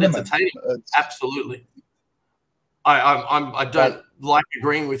 Now that entertaining, absolutely. I don't like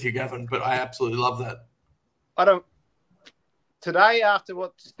agreeing with you, Gavin, but I absolutely love that. I don't. Today, after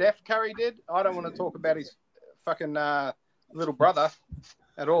what Steph Curry did, I don't want to talk about his fucking little brother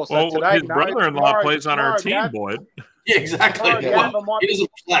at all. So today, his brother-in-law plays on our team, Boyd. Yeah, exactly. He doesn't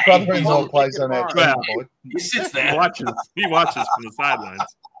play. Brother-in-law plays on our team, Boyd. He sits there. He watches from the sidelines.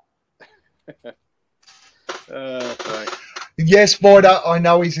 Sorry. Yes, Boyd, I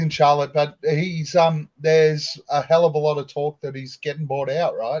know he's in Charlotte, but he's there's a hell of a lot of talk that he's getting bought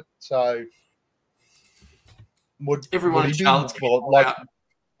out, right? So everyone in Charlotte's like,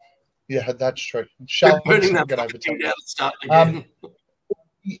 yeah, that's true. Charlotte's not going to start again.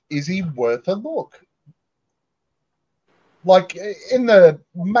 Is he worth a look? Like in the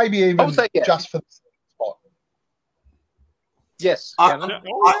maybe even just for the spot. Yes.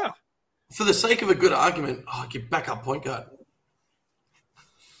 For the sake of a good argument, give backup point guard.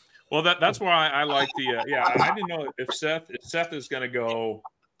 Well, that's why I like the I didn't know if Seth is going to go,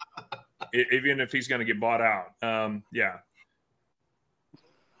 even if he's going to get bought out.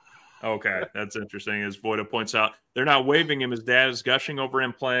 Okay, that's interesting. As Voida points out, they're not waiving him. His dad is gushing over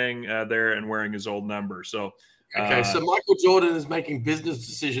him playing there and wearing his old number. So so Michael Jordan is making business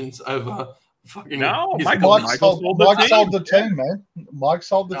decisions over fucking. No, Mike sold the team, man. Mike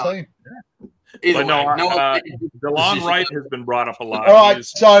sold the team. Yeah. DeLon Wright has been brought up a lot. All right,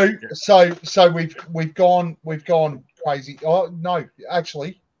 so we've gone crazy. Oh no,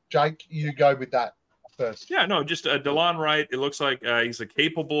 actually, Jake, you go with that first. Yeah, no, just DeLon Wright. It looks like he's a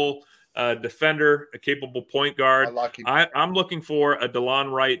capable defender, a capable point guard. I like him. I'm looking for a DeLon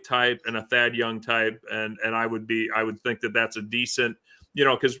Wright type and a Thad Young type, and I would think that that's a decent.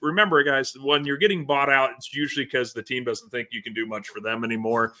 Because remember, guys, when you're getting bought out, it's usually because the team doesn't think you can do much for them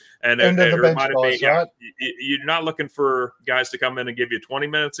anymore. And it reminded me, right? You're not looking for guys to come in and give you 20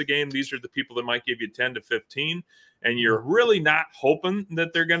 minutes a game. These are the people that might give you 10 to 15. And you're really not hoping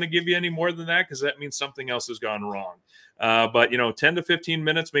that they're going to give you any more than that because that means something else has gone wrong. But 10 to 15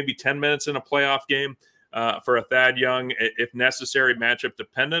 minutes, maybe 10 minutes in a playoff game for a Thad Young, if necessary, matchup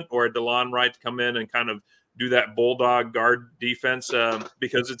dependent, or a DeLon Wright to come in and kind of do that bulldog guard defense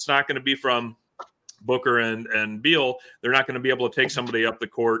because it's not going to be from Booker and Beal. They're not going to be able to take somebody up the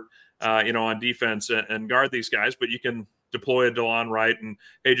court, on defense and guard these guys. But you can deploy a DeLon Wright and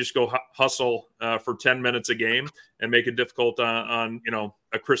just go hustle for 10 minutes a game and make it difficult on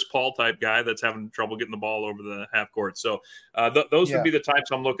a Chris Paul type guy that's having trouble getting the ball over the half court. So those would be the types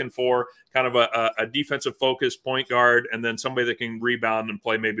I'm looking for, kind of a defensive focused point guard, and then somebody that can rebound and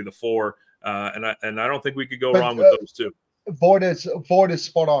play maybe the four. And I don't think we could go wrong with those two. Void is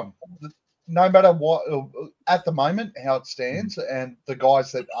spot on. No matter what, at the moment, how it stands, and the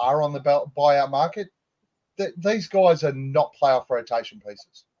guys that are on the buyout market, these guys are not playoff rotation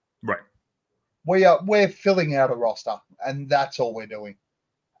pieces. Right. We're filling out a roster, and that's all we're doing.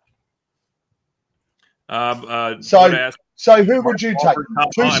 So who would you take?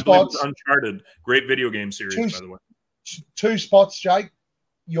 Two spots. Uncharted, great video game series, by the way. 2 spots, Jake.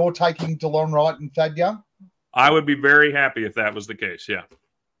 You're taking DeLon Wright and Thad Young? I would be very happy if that was the case, yeah.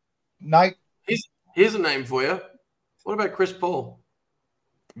 Nate? Here's a name for you. What about Chris Paul?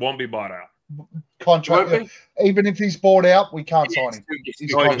 Won't be bought out. Contract. Even if he's bought out, we can't sign him.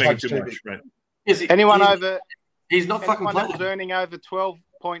 He's contract's too much, right? Anyone over? He's not fucking playing. Anyone earning over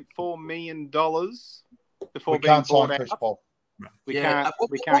 $12.4 million before being can't bought sign Chris Paul. We can't. What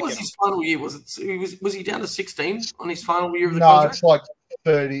was his final year? Was he down to 16 on his final year of the contract? No, it's like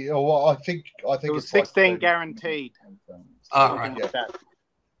 30. Or I think it was 16 like guaranteed. Oh, right. Like that.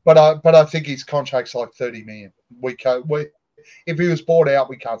 But I think his contract's like 30 million. If he was bought out,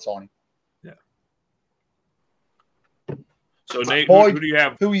 we can't sign him. Yeah. So Nate, Boyd, who do you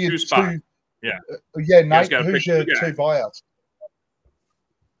have? Who are your two spots? two? Yeah, Nate, gotta who's pick your two guys. two buyouts?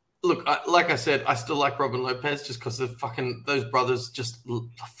 Look, like I said, I still like Robin Lopez just because those brothers I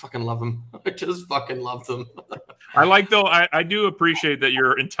fucking love them. I just fucking love them. I like, though, I do appreciate that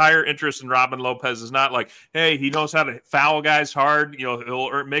your entire interest in Robin Lopez is not like, hey, he knows how to foul guys hard. You know,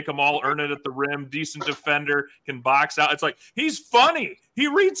 he'll make them all earn it at the rim. Decent defender, can box out. It's like, he's funny. He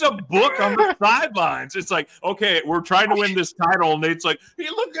reads a book on the sidelines. It's like, okay, we're trying to win this title. And Nate's like, hey,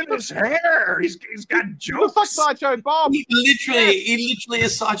 look at his hair. He's got jokes. He looks like Sideshow Bob. He literally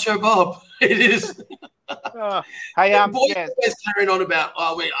is Sideshow Bob. It is. Hey, Boys always carrying on about,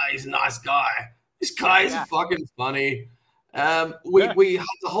 he's a nice guy. This guy is fucking funny. We had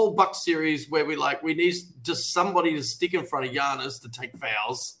the whole Bucks series where we need just somebody to stick in front of Giannis to take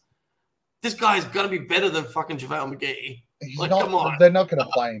fouls. This guy's got to be better than fucking JaVale McGee. Come on. They're not going to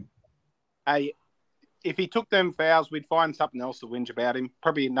play him. Hey, if he took them fouls, we'd find something else to whinge about him.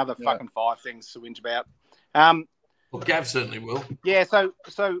 Probably another fucking 5 things to whinge about. Well, Gav certainly will. Yeah, so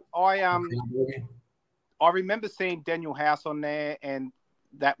I remember seeing Daniel House on there, and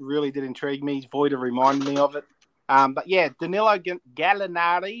that really did intrigue me. Voida reminded me of it. But yeah, Danilo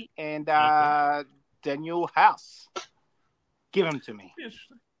Gallinari and Daniel House. Give them to me.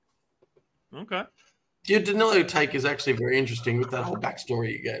 Okay. Your Danilo take is actually very interesting with that whole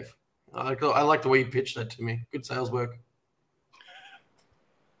backstory you gave. I like the way you pitched that to me. Good sales work.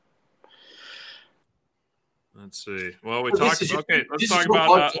 Let's see. Well, let's talk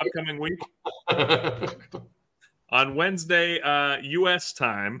about upcoming week. On Wednesday, U.S.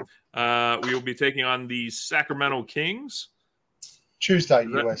 time, we will be taking on the Sacramento Kings. Tuesday,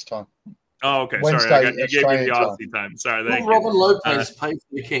 U.S. time. Oh, okay. Wednesday, sorry, you gave me the Australian Aussie time. Sorry, Will thank Robin you. Lopez pay for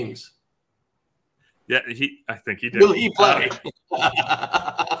the Kings? Yeah, I think he did. Will he play?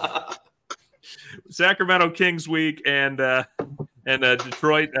 Sacramento Kings week and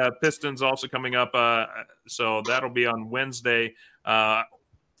Detroit Pistons also coming up. So that'll be on Wednesday.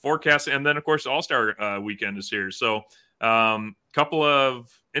 Forecast, and then of course All-Star weekend is here. So couple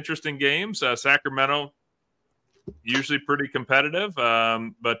of interesting games. Sacramento usually pretty competitive,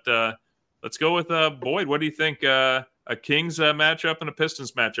 but let's go with Boyd. What do you think? A Kings matchup and a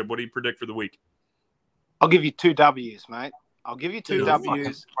Pistons matchup. What do you predict for the week? I'll give you 2 W's, mate. I'll give you 2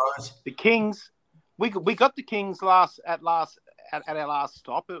 W's. The Kings, we got the Kings at our last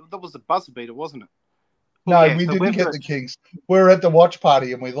stop. That was a buzzer beater, wasn't it? No, we didn't get the Kings. We were at the watch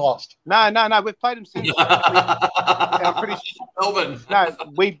party and we lost. No. We've played them since. I'm pretty sure. Melbourne. No,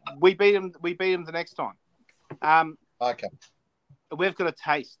 we beat them. We beat them the next time. Okay. We've got a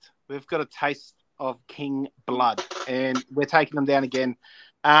taste. We've got a taste of King blood, and we're taking them down again.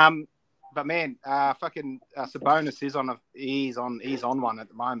 But man, fucking Sabonis is on one at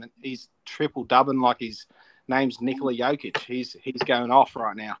the moment. He's triple dubbing like his name's Nikola Jokic. He's going off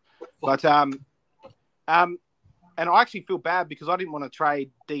right now. But and I actually feel bad because I didn't want to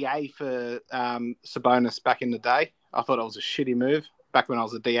trade DA for Sabonis back in the day. I thought it was a shitty move back when I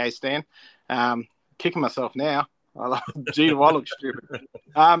was a DA stan. Kicking myself now. Gee, do I look stupid.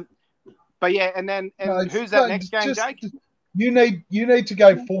 But yeah, and who's that next game, Jake? You need to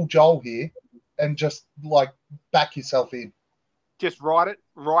go full Joel here and just back yourself in. Just ride it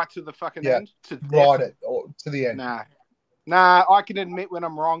right to the fucking end. Ride it to the end. Nah. I can admit when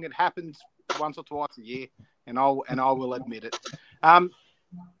I'm wrong. It happens once or twice a year, and I will admit it.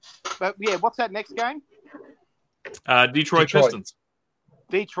 But yeah, what's that next game? Detroit Pistons.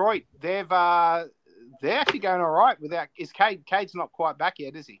 Detroit. They're actually going all right without. Is Cade's not quite back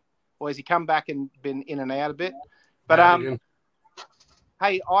yet, is he? Or has he come back and been in and out a bit? But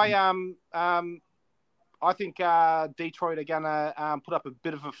hey, I think Detroit are gonna put up a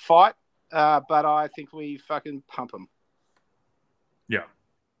bit of a fight, but I think we fucking pump them. Yeah.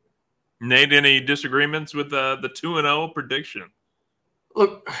 Nate, any disagreements with the 2-0 prediction?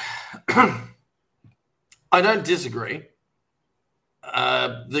 Look, I don't disagree.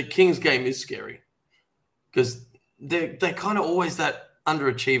 The Kings game is scary because they're kind of always that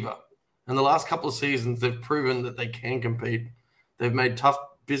underachiever. And the last couple of seasons, they've proven that they can compete. They've made tough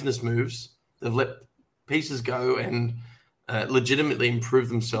business moves. They've let pieces go and legitimately improve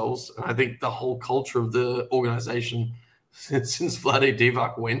themselves. And I think the whole culture of the organization since Vlade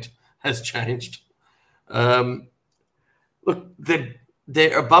Divac went has changed. Look,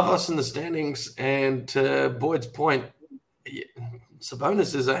 they're above us in the standings. And to Boyd's point,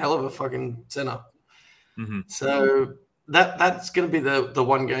 Sabonis is a hell of a fucking center. Mm-hmm. So that's going to be the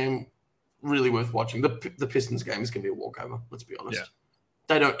one game really worth watching. The Pistons game is going to be a walkover, let's be honest. Yeah.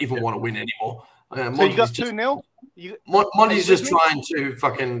 They don't even want to win anymore. So you got 2-0? Monty's just trying to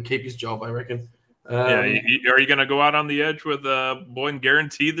fucking keep his job, I reckon. Are you going to go out on the edge with Boyd and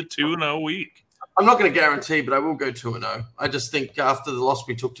guarantee the 2-0 week? I'm not going to guarantee, but I will go 2-0. I just think after the loss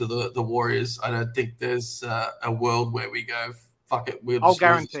we took to the Warriors, I don't think there's a world where we go, fuck it. I'll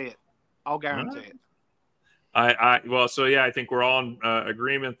guarantee it. I'll guarantee it. I think we're all in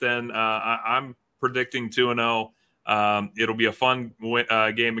agreement then. I'm predicting 2-0. It'll be a fun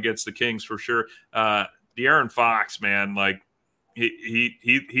game against the Kings for sure. De'Aaron Fox, man, like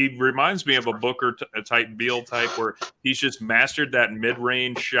he reminds me of a Booker type Beal type where he's just mastered that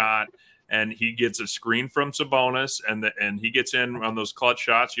mid-range shot, and he gets a screen from Sabonis, and he gets in on those clutch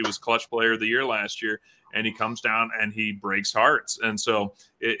shots. He was clutch player of the year last year, and he comes down and he breaks hearts. And so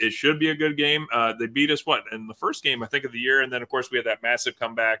it should be a good game. They beat us in the first game, I think, of the year, and then of course we had that massive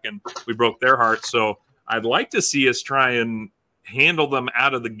comeback and we broke their hearts. So I'd like to see us try and handle them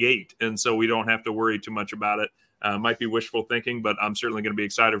out of the gate, and so we don't have to worry too much about it. Might be wishful thinking, but I'm certainly going to be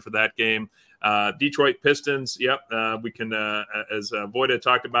excited for that game. Detroit Pistons, we can, as Voida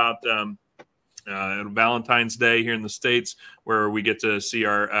talked about, Valentine's Day here in the States, where we get to see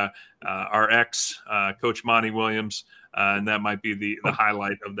our ex, Coach Monty Williams, and that might be the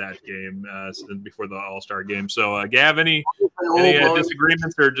highlight of that game before the All-Star game. So, Gav, any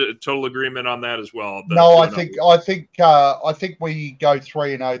disagreements or total agreement on that as well? No, I think we go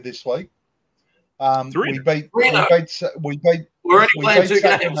 3-0 this week. We beat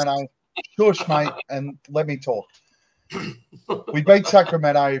Sacramento. Shush, mate, and let me talk. We beat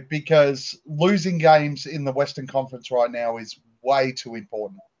Sacramento because losing games in the Western Conference right now is way too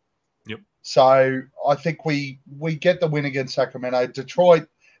important. Yep. So I think we get the win against Sacramento. Detroit,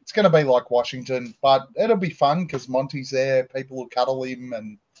 it's going to be like Washington, but it'll be fun because Monty's there. People will cuddle him,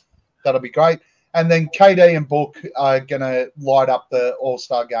 and that'll be great. And then KD and Book are going to light up the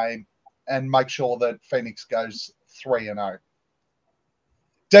All-Star game and make sure that Phoenix goes 3-0.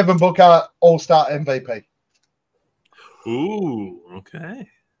 Devin Booker, All-Star MVP. Ooh, okay.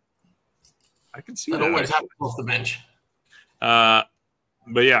 I can see that. Always happens off the bench. But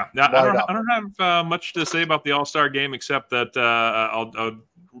yeah, I don't have much to say about the All-Star game except that I'll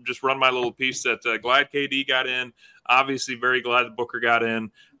just run my little piece that glad KD got in. Obviously, very glad that Booker got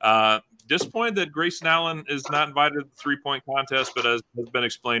in. Disappointed that Grayson Allen is not invited to the three-point contest, but as has been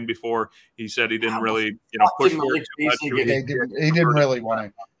explained before, he said he didn't really, push for it too much. He didn't really want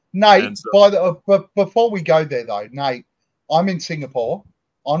to. Nate, before we go there though, Nate, I'm in Singapore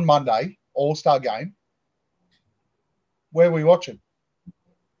on Monday, All-Star game. Where are we watching?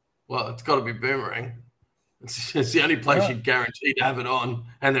 Well, it's got to be Boomerang. It's the only place you'd guarantee to have it on,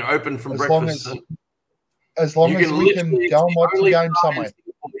 and they're open from breakfast. As long as we can go and watch the game somewhere.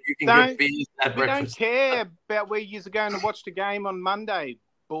 You can get beers at we breakfast. Don't care about where you're going to watch the game on Monday,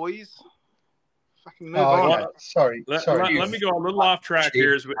 boys. Fucking move on. Yeah. Sorry. Let me go a little off track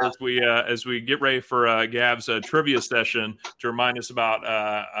here as we get ready for Gav's trivia session to remind us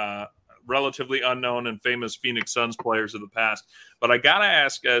about relatively unknown and famous Phoenix Suns players of the past. But I gotta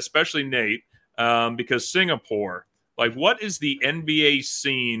ask, especially Nate, because Singapore. Like, what is the NBA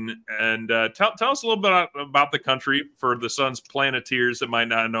scene? And tell us a little bit about the country for the Suns Planeteers that might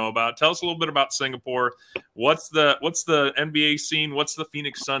not know about. Tell us a little bit about Singapore. What's the NBA scene? What's the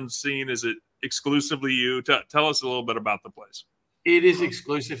Phoenix Suns scene? Is it exclusively you? Tell us a little bit about the place. It is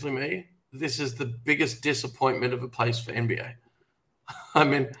exclusively me. This is the biggest disappointment of a place for NBA. I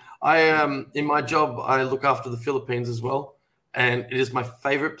mean, in my job, I look after the Philippines as well. And it is my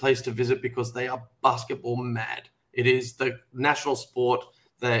favorite place to visit because they are basketball mad. It is the national sport.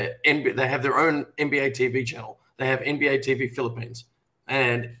 They have their own NBA TV channel. They have NBA TV Philippines.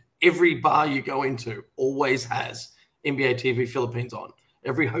 And every bar you go into always has NBA TV Philippines on.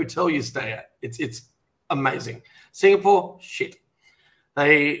 Every hotel you stay at, it's amazing. Singapore, shit.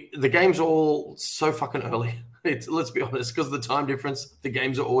 The games are all so fucking early. Let's be honest, because of the time difference, the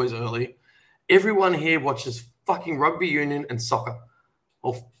games are always early. Everyone here watches fucking rugby union and soccer.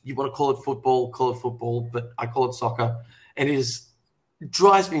 Or you want to call it football, but I call it soccer. And it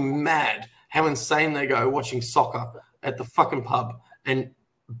drives me mad how insane they go watching soccer at the fucking pub. And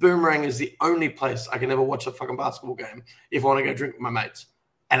Boomerang is the only place I can ever watch a fucking basketball game if I want to go drink with my mates.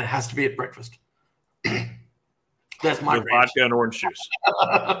 And it has to be at breakfast. That's my vodka and orange juice.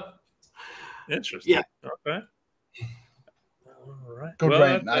 Interesting. Yeah. Okay. All right. Good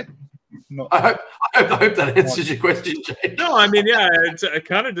rant, mate. I hope that answers your question, Jake. No, I mean, yeah, it's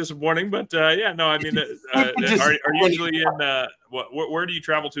kind of disappointing, but yeah, no, I mean, are you usually in where do you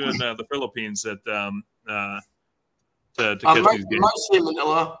travel to in the Philippines to catch these games? Mostly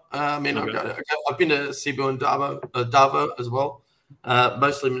Manila. I mean, okay. I've been to Cebu and Davao as well.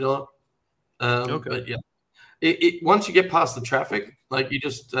 Mostly Manila. Okay. But yeah, once you get past the traffic, like you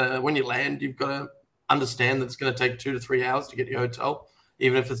just when you land, you've got to understand that it's going to take 2 to 3 hours to get to your hotel,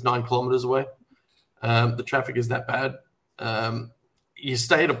 even if it's 9 kilometers away. The traffic is that bad. You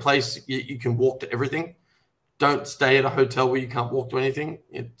stay at a place you can walk to everything. Don't stay at a hotel where you can't walk to anything.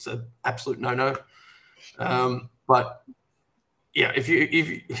 It's an absolute no-no. But yeah, if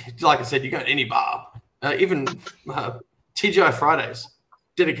you like I said, you go to any bar, even TGI Fridays,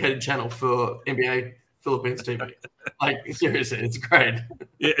 dedicated channel for NBA Philippines TV. Like seriously, it's great.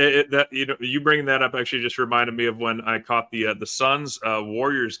 You bringing that up actually just reminded me of when I caught the Suns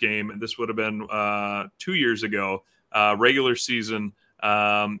Warriors game, and this would have been 2 years ago, regular season,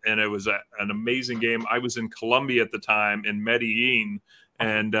 and it was an amazing game. I was in Colombia at the time in Medellin,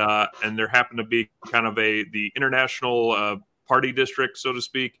 and there happened to be kind of the international party district, so to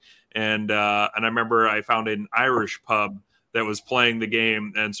speak, and I remember I found an Irish pub that was playing the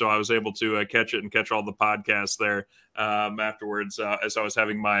game, and so I was able to catch it and catch all the podcasts there afterwards as I was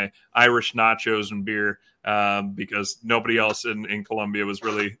having my Irish nachos and beer because nobody else in Colombia was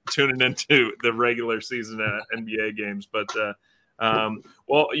really tuning into the regular season NBA games. But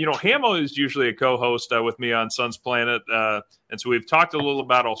well, Hamo is usually a co-host with me on Suns Planet, and so we've talked a little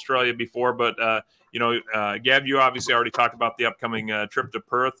about Australia before, but Gab, you obviously already talked about the upcoming trip to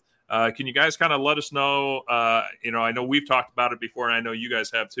Perth. Can you guys kind of let us know, I know we've talked about it before and I know you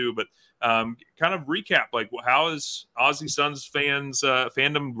guys have too, but kind of recap, like how is Aussie Suns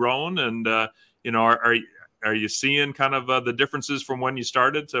fandom grown? And, are you seeing kind of the differences from when you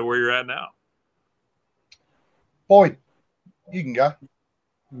started to where you're at now? Boyd, you can go.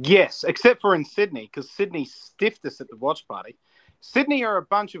 Yes, except for in Sydney, because Sydney stiffed us at the watch party. Sydney are a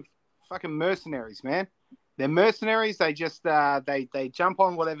bunch of fucking mercenaries, man. They're mercenaries. They just they jump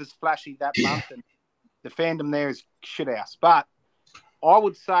on whatever's flashy that month, and the fandom there is shit house. But I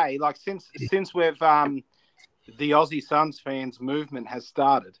would say, like since we've the Aussie Suns fans movement has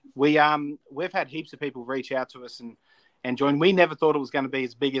started, we've had heaps of people reach out to us and join. We never thought it was going to be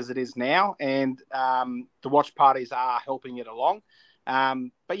as big as it is now, and the watch parties are helping it along.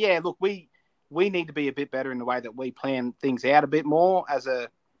 But yeah, look, we need to be a bit better in the way that we plan things out a bit more as a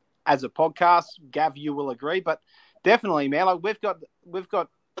podcast. Gav, you will agree, but definitely, man, like we've got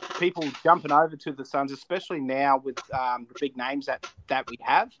people jumping over to the Suns, especially now with the big names that we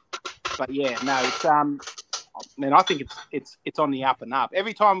have. But yeah, no, it's man, I think it's on the up and up.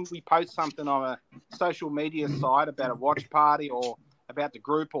 Every time we post something on a social media site about a watch party or about the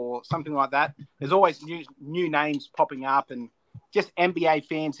group or something like that, there's always new names popping up, and just NBA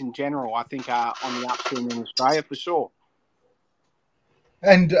fans in general, I think, are on the upswing in Australia for sure.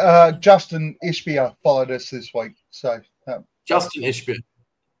 And Justin Ishbia followed us this week. So Justin Ishbia.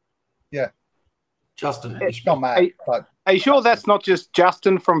 Yeah. Justin Ishbia. Not mad, but are you sure that's not just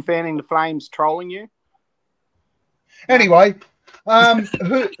Justin from Fanning the Flames trolling you? Anyway, let's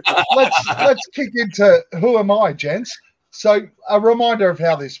kick into who am I, gents. So a reminder of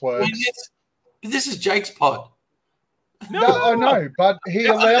how this works. This is Jake's pod. No, I know, but he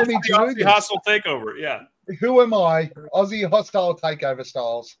allowed me to do this. Hostile takeover, yeah. Who am I? Aussie hostile takeover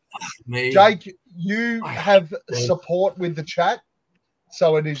styles. Me. Jake, you have support with the chat.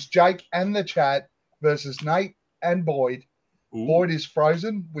 So it is Jake and the chat versus Nate and Boyd. Ooh. Boyd is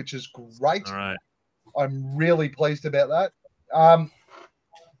frozen, which is great. All right. I'm really pleased about that.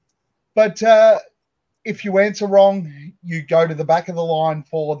 But if you answer wrong, you go to the back of the line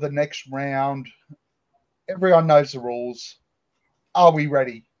for the next round. Everyone knows the rules. Are we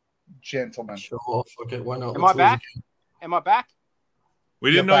ready, gentlemen? Sure. Okay, why not? Am I back? Am I back?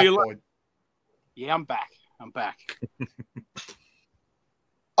 We didn't know you left. Yeah, I'm back.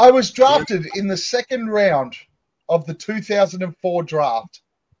 I was drafted in the second round of the 2004 draft,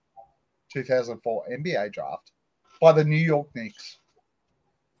 2004 NBA draft, by the New York Knicks.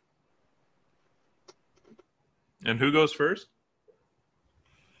 And who goes first?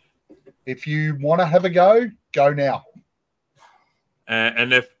 If you want to have a go now.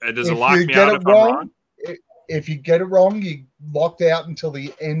 And if does it lock me out if I'm wrong? If you get it wrong, you're locked out until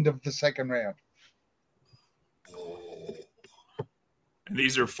the end of the second round. And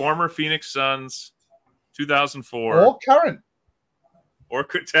these are former Phoenix Suns, 2004. Or current. Or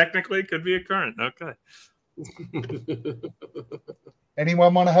technically could be a current. Okay.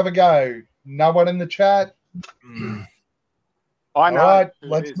 Anyone want to have a go? No one in the chat? I know. All right,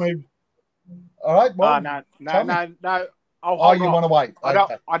 let's move. All right. Well, no. You want to wait?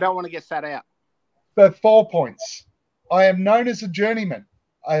 I don't want to get sat out. For 4 points, I am known as a journeyman.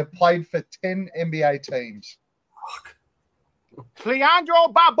 I have played for 10 NBA teams. Leandro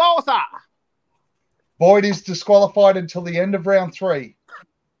Barbosa. Boyd is disqualified until the end of round 3.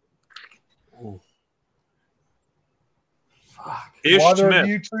 Ish Either Smith. of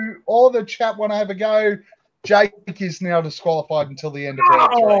you two or the chat want to have a go. Jake is now disqualified until the end of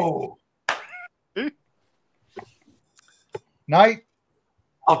round 3. Nate?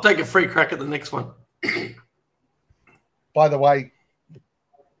 I'll take a free crack at the next one. By the way,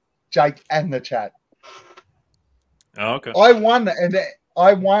 Jake and the chat. Oh, okay. I won an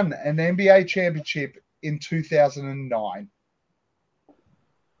NBA championship in 2009.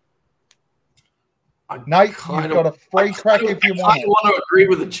 Nate, you've got a free crack if you want. I want to agree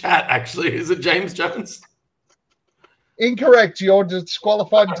with the chat, actually. Is it James Jones? Incorrect. You're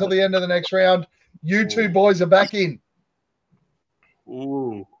disqualified until the end of the next round. You two boys are back in.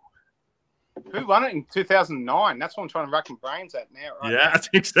 Ooh. Who won it in 2009? That's what I'm trying to rack my brains at now. Right? Yeah, that's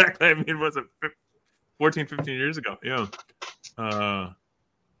exactly. I mean, was it 14, 15 years ago? Yeah. I'll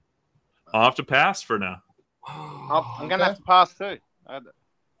have to pass for now. I'm going to have to pass too.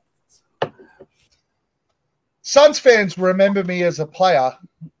 Suns fans remember me as a player,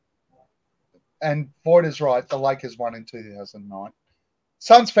 and Void is right, the Lakers won in 2009.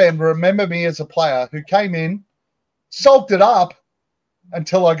 Suns fans remember me as a player who came in, sulked it up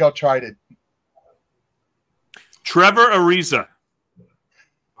until I got traded. Trevor Ariza.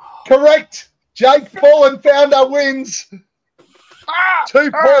 Correct. Jake Fallen Founder wins.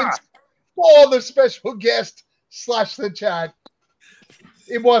 2 points for the special guest / the chat.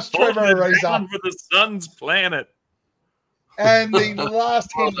 It was Trevor Ariza. For the Suns planet. And the last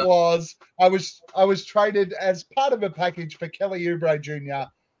hint was I was traded as part of a package for Kelly Oubre Jr.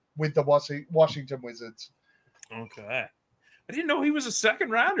 with the Washington Wizards. Okay. I didn't know he was a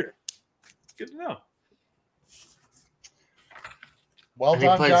second rounder. Good to know. Well And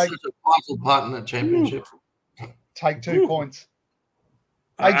done, he played Jake. such a vital part in that championship. Take 2 points.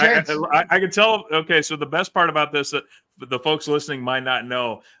 Hey, gents. I can tell. Okay, so the best part about this that the folks listening might not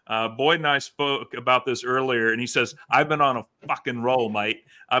know, Boyd and I spoke about this earlier, and he says, "I've been on a fucking roll, mate.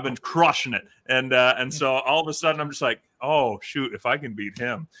 I've been crushing it." And so all of a sudden, I'm just like, "Oh shoot, if I can beat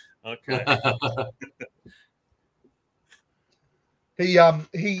him." Okay.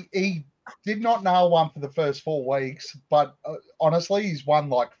 He did not nail one for the first 4 weeks, but honestly, he's won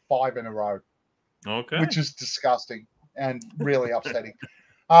like 5 in a row. Okay. Which is disgusting and really upsetting.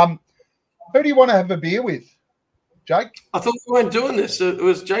 Who do you want to have a beer with, Jake? I thought we weren't doing this. It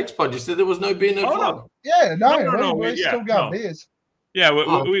was Jake's pod. You said there was no beer, no fun. No. Yeah, no, we're yeah, still going beers. Yeah,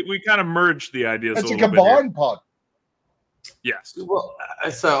 we kind of merged the ideas. It's a little bit here. combined pod. Yes. Well,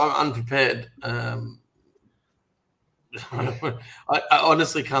 so I'm unprepared. I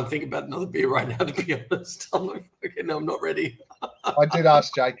honestly can't think about another beer right now, to be honest. I'm like, okay, no, I'm not ready. I did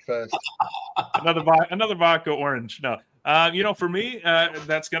ask Jake first. Another vodka orange. No. For me,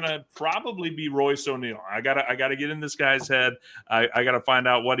 that's gonna probably be Royce O'Neal. I gotta get in this guy's head. I gotta find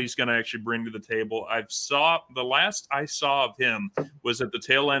out what he's gonna actually bring to the table. The last I saw of him was at the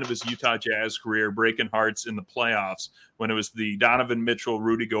tail end of his Utah Jazz career, breaking hearts in the playoffs when it was the Donovan Mitchell,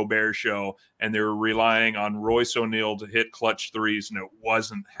 Rudy Gobert show, and they were relying on Royce O'Neal to hit clutch threes, and it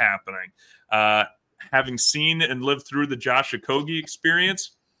wasn't happening. Having seen and lived through the Josh Okogie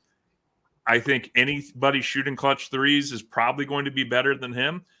experience, I think anybody shooting clutch threes is probably going to be better than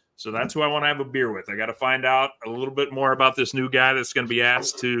him. So that's who I want to have a beer with. I got to find out a little bit more about this new guy that's going to be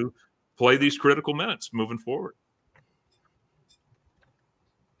asked to play these critical minutes moving forward.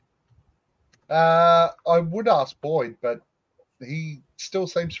 I would ask Boyd, but he still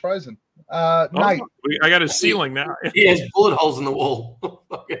seems frozen. Nate. I got his ceiling now. He has bullet holes in the wall.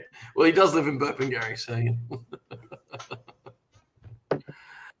 Okay. Well, he does live in Burpengary, so yeah.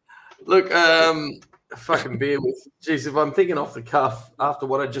 Look, fucking beer with. Geez, if I'm thinking off the cuff after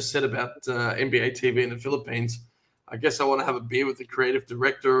what I just said about NBA TV in the Philippines, I guess I want to have a beer with the creative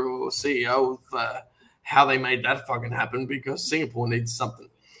director or CEO of how they made that fucking happen, because Singapore needs something.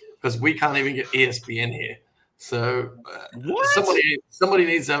 Because we can't even get ESPN here. So somebody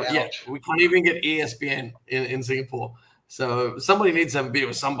needs to. Yeah, we can't even get ESPN in Singapore. So somebody needs to have a beer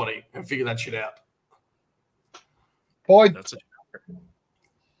with somebody and figure that shit out. Boyd.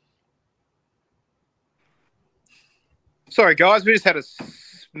 Sorry, guys. We just had a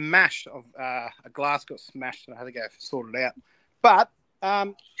smash of a glass got smashed, and I had to go sort it out. But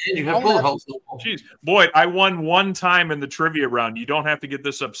you have bullet holes. Jeez, Boyd, I won one time in the trivia round. You don't have to get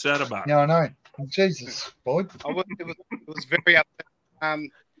this upset about it. Yeah, I know. Jesus, Boyd. It was very upset.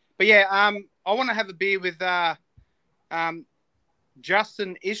 But yeah, I want to have a beer with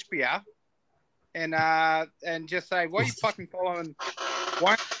Justin Ishbia and just say, why are you fucking following? Why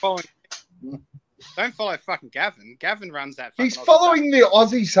aren't you following? Don't follow fucking Gavin. Gavin runs that. He's following the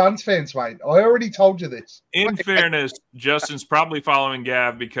Aussie Suns fans, mate. I already told you this. In fairness, Justin's probably following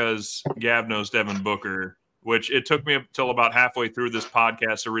Gav because Gav knows Devin Booker which it took me until about halfway through this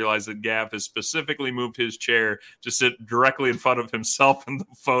podcast to realize that Gav has specifically moved his chair to sit directly in front of himself in the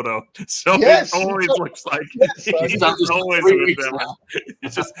photo. So it always looks like he's always with them.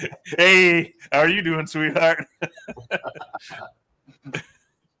 It's just, hey, how are you doing, sweetheart?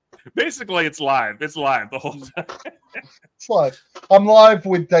 Basically, it's live. It's live the whole time. It's live. I'm live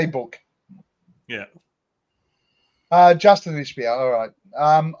with Daybook. Yeah. Justin Ishbia, all right.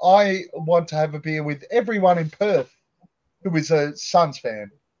 I want to have a beer with everyone in Perth who is a Suns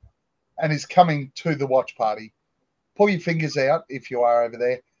fan and is coming to the watch party. Pull your fingers out if you are over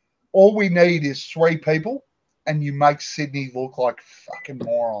there. All we need is 3 people, and you make Sydney look like fucking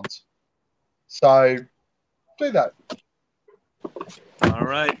morons. So do that. All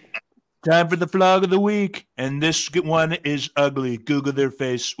right. Time for the flog of the week. And this one is ugly. Google their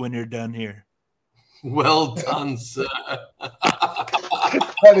face when you're done here. Well done, sir.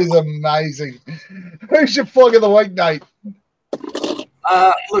 That is amazing. Who's your flog of the week, Nate?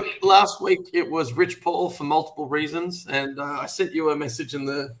 Look, last week it was Rich Paul for multiple reasons, and I sent you a message in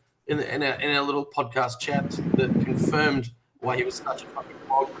our little podcast chat that confirmed why he was such a fucking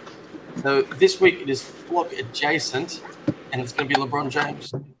flog. So this week it is flog adjacent, and it's going to be LeBron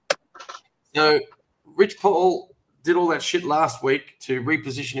James. So Rich Paul did all that shit last week to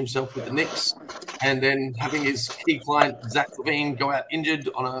reposition himself with the Knicks, and then having his key client, Zach LaVine, go out injured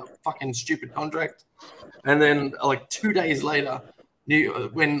on a fucking stupid contract. And then, like 2 days later,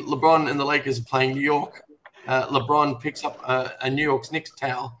 when LeBron and the Lakers are playing New York, LeBron picks up a New York's Knicks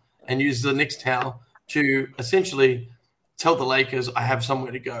towel and uses the Knicks towel to essentially tell the Lakers, I have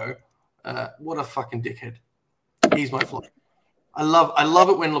somewhere to go. What a fucking dickhead. He's my flop. I love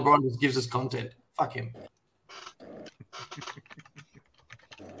it when LeBron just gives us content. Fuck him.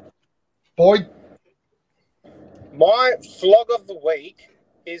 Boyd? My flog of the week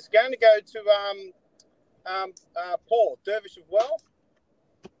is going to go to Paul Dervish of Well,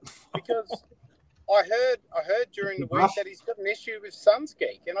 because I heard during the week that he's got an issue with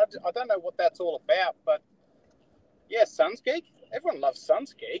Sunsgeek, and I don't know what that's all about, but yeah, Sunsgeek. Everyone loves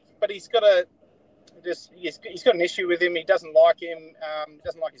Sunsgeek, but he's got an issue with him. He doesn't like him.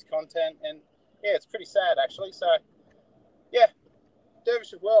 Doesn't like his content, and yeah, it's pretty sad actually. So yeah,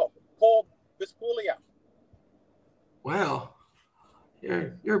 Dervish of Well, Paul Bispulia. Wow.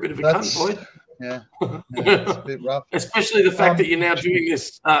 You're a bit of a cunt, Boyd. Yeah, it's a bit rough. Especially the fact that you're now doing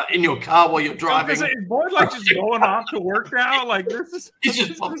this in your car while you're driving. Is Boyd like just going off to work now? Like this is he's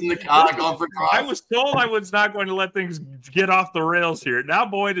just popped in the car, going for a drive. I was told I was not going to let things get off the rails here. Now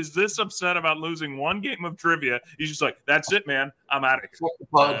Boyd is this upset about losing one game of trivia. He's just like, that's it, man. I'm out of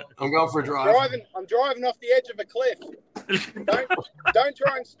here. I'm going for a drive. I'm driving off the edge of a cliff. Don't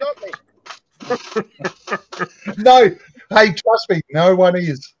try and stop me. No, hey, trust me, no one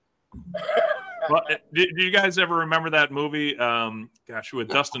is. Well, do you guys ever remember that movie? With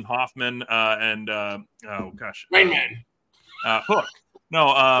Dustin Hoffman and Rain Man, Hook.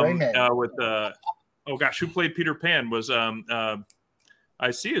 No, Rain Man. who played Peter Pan was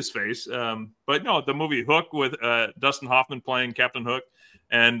I see his face, but no, the movie Hook with Dustin Hoffman playing Captain Hook,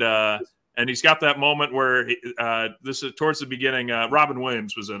 and he's got that moment where this is towards the beginning. Robin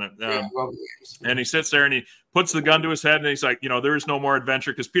Williams was in it, Robin Williams. And he sits there and he puts the gun to his head and he's like, there is no more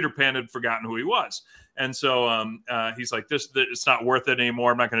adventure, because Peter Pan had forgotten who he was, and so he's like, this it's not worth it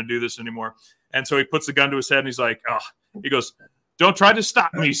anymore. I'm not going to do this anymore. And so he puts the gun to his head and he's like, he goes, don't try to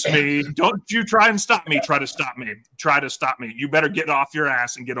stop me, Smee. Don't you try and stop me. Try to stop me. Try to stop me. You better get off your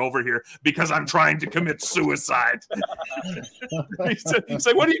ass and get over here, because I'm trying to commit suicide. He's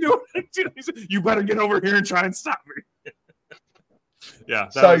like, what are you doing? He said, you better get over here and try and stop me. Yeah.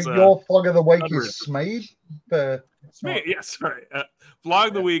 So your flog of the week is Smee? Smee, yes. Right. Flog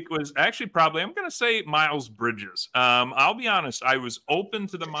of the week was actually probably, I'm going to say, Miles Bridges. I'll be honest. I was open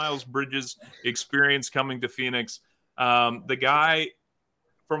to the Miles Bridges experience coming to Phoenix. The guy,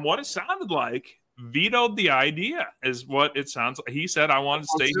 from what it sounded like, vetoed the idea, is what it sounds like. He said, I want to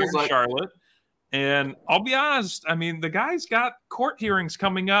stay here in Charlotte. And I'll be honest, I mean, the guy's got court hearings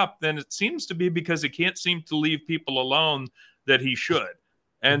coming up, and it seems to be because he can't seem to leave people alone that he should.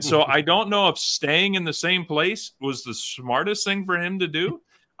 And so I don't know if staying in the same place was the smartest thing for him to do.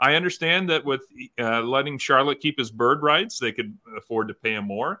 I understand that with letting Charlotte keep his bird rights, they could afford to pay him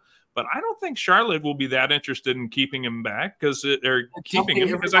more. But I don't think Charlotte will be that interested in keeping him back, because they're keeping him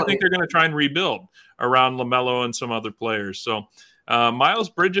because I think they're going to try and rebuild around LaMelo and some other players. So Miles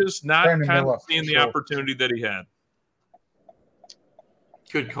Bridges not Brandon kind Miller, of seeing the opportunity that he had.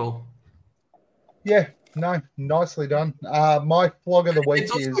 Good call. Yeah, no, nicely done. My flog of the week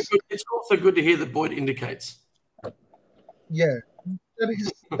It's also good to hear that Boyd indicates. Yeah,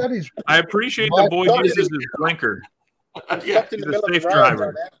 That is. I appreciate the boy uses his blinker. Yeah, in the he's a middle of safe the road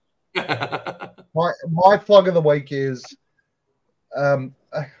driver. right My flog of the week is, and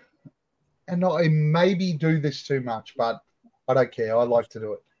I maybe do this too much, but I don't care. I like to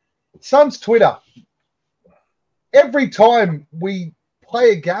do it. Son's Twitter. Every time we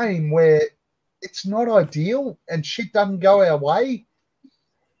play a game where it's not ideal and shit doesn't go our way,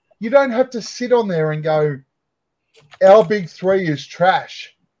 you don't have to sit on there and go, our big three is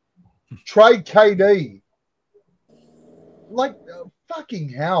trash. Trade KD. Like, fucking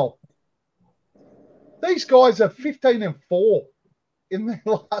hell. These guys are 15-4 in their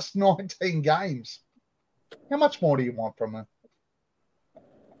last 19 games. How much more do you want from them?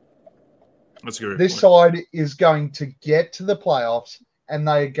 That's a good This side is going to get to the playoffs, and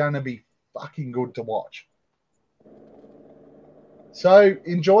they are going to be fucking good to watch. So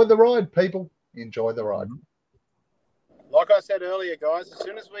enjoy the ride, people. Enjoy the ride. Like I said earlier, guys, as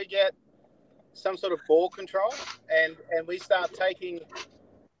soon as we get some sort of ball control and we start taking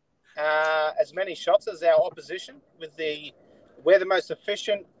as many shots as our opposition, we're the most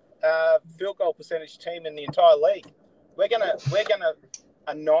efficient field goal percentage team in the entire league. We're gonna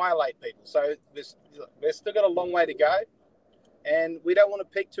annihilate people. So we've still got a long way to go, and we don't want to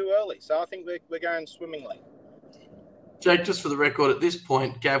peak too early. So I think we're going swimmingly. Jake, just for the record, at this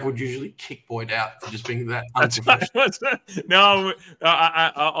point, Gav would usually kick Boyd out for just being that unprofessional. No,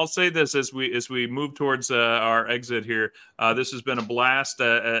 I'll say this as we move towards our exit here. This has been a blast,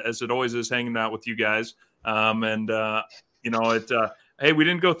 as it always is, hanging out with you guys. Hey, we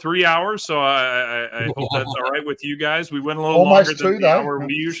didn't go 3 hours, so I hope that's all right with you guys. We went a little Almost longer than two, the though. hour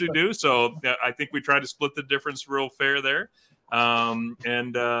we usually do, so I think we tried to split the difference real fair there.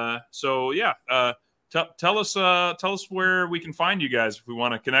 Tell us where we can find you guys if we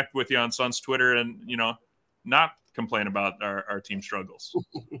want to connect with you on Suns Twitter and not complain about our team struggles.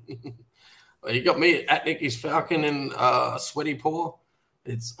 Well, you got me at Nicky's Falcon in Sweaty Paw.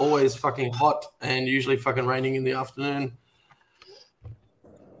 It's always fucking hot and usually fucking raining in the afternoon.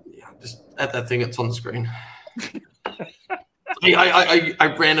 Yeah, just at that thing that's on the screen.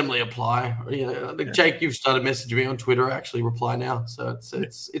 I randomly apply. Jake, you've started messaging me on Twitter. I actually reply now, so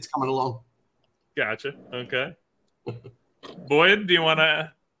it's coming along. Gotcha. Okay. Boyd, do you want to?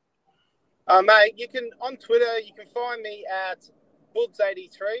 Mate, you can on Twitter. You can find me at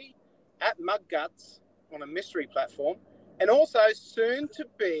Buds83 at Mudguts on a mystery platform, and also soon you'll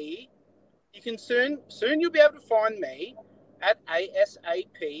be able to find me at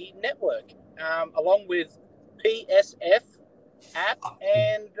ASAP Network, along with PSF app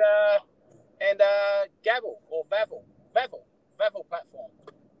and Gabble or Vavel platform.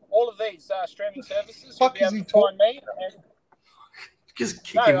 All of these streaming services, you'll be able to find me. Just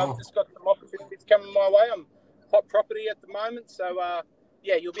kick him off. I've just got some opportunities coming my way. I'm hot property at the moment, so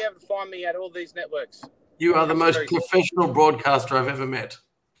you'll be able to find me at all these networks. You are the most professional broadcaster I've ever met.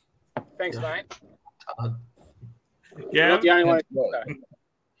 Thanks, mate. Yeah, not the only one.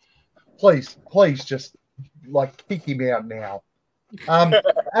 Please, just kick him out now.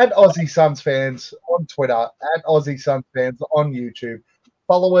 At Aussie Suns fans on Twitter, at Aussie Suns fans on YouTube.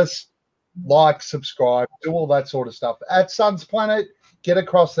 Follow us, like, subscribe, do all that sort of stuff. At Suns Planet, get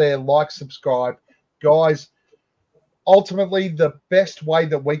across there, like, subscribe. Guys, ultimately, the best way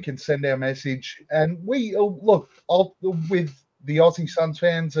that we can send our message, and with the Aussie Suns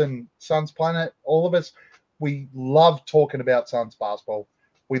fans and Suns Planet, all of us, we love talking about Suns basketball.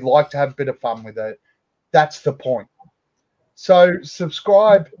 We like to have a bit of fun with it. That's the point. So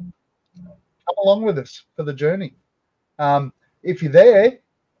subscribe, come along with us for the journey. If you're there,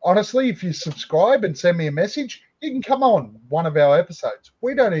 honestly, if you subscribe and send me a message, you can come on one of our episodes.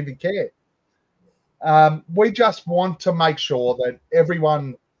 We don't even care. We just want to make sure that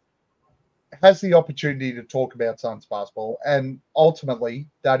everyone has the opportunity to talk about Suns basketball. And ultimately,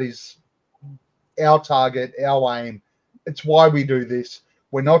 that is our target, our aim. It's why we do this.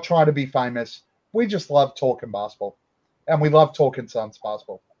 We're not trying to be famous. We just love talking basketball. And we love talking Suns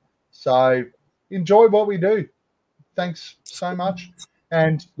basketball. So enjoy what we do. Thanks so much.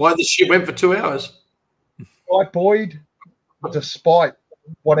 And why the shit went for 2 hours? Like Boyd, despite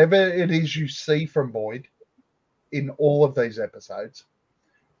whatever it is you see from Boyd in all of these episodes,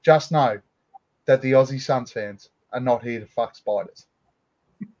 just know that the Aussie Suns fans are not here to fuck spiders.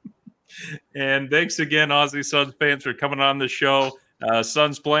 And thanks again, Aussie Suns fans, for coming on the show.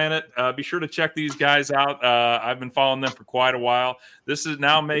 Suns Planet. Be sure to check these guys out. I've been following them for quite a while. This is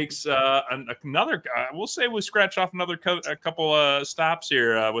now makes another. We'll say we scratch off another a couple stops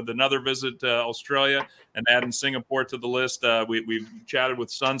here with another visit to Australia and adding Singapore to the list. We've chatted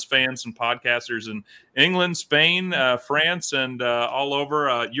with Suns fans and podcasters in England, Spain, France, and all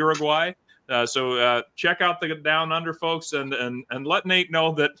over Uruguay. So check out the Down Under folks and let Nate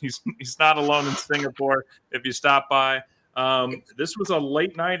know that he's not alone in Singapore if you stop by. This was a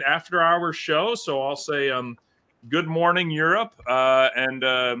late night after hours show, so I'll say good morning, Europe. And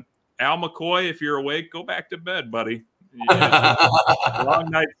Al McCoy, if you're awake, go back to bed, buddy. Long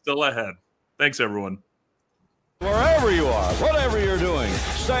night still ahead. Thanks, everyone. Wherever you are, whatever you're doing,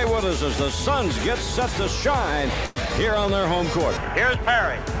 stay with us as the Suns get set to shine here on their home court. Here's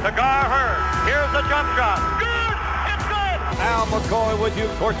Perry. Cigar Hurd. Here's the jump shot. Good! It's good! Al McCoy with you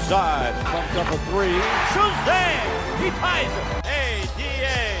courtside. Pumps up a three. Shazam! He ties it. Hey,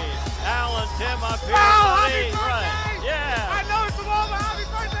 D.A. Al and Tim up here. Happy birthday! Right. Yeah. I know it's from all the happy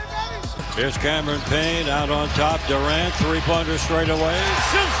birthday, baby! Here's Cameron Payne out on top. Durant, three-pointer straight away.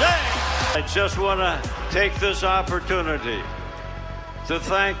 Shazam! I just want to take this opportunity to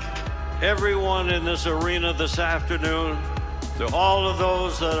thank everyone in this arena this afternoon, to all of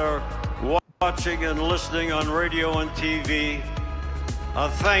those that are watching and listening on radio and TV.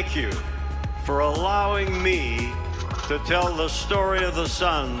 Thank you for allowing me to tell the story of the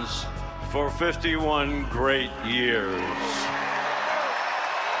Suns for 51 great years.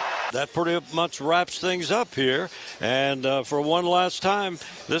 That pretty much wraps things up here. And for one last time,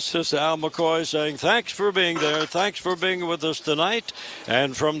 this is Al McCoy saying thanks for being there. Thanks for being with us tonight.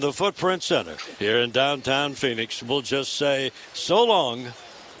 And from the Footprint Center here in downtown Phoenix, we'll just say so long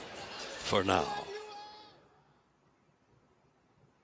for now.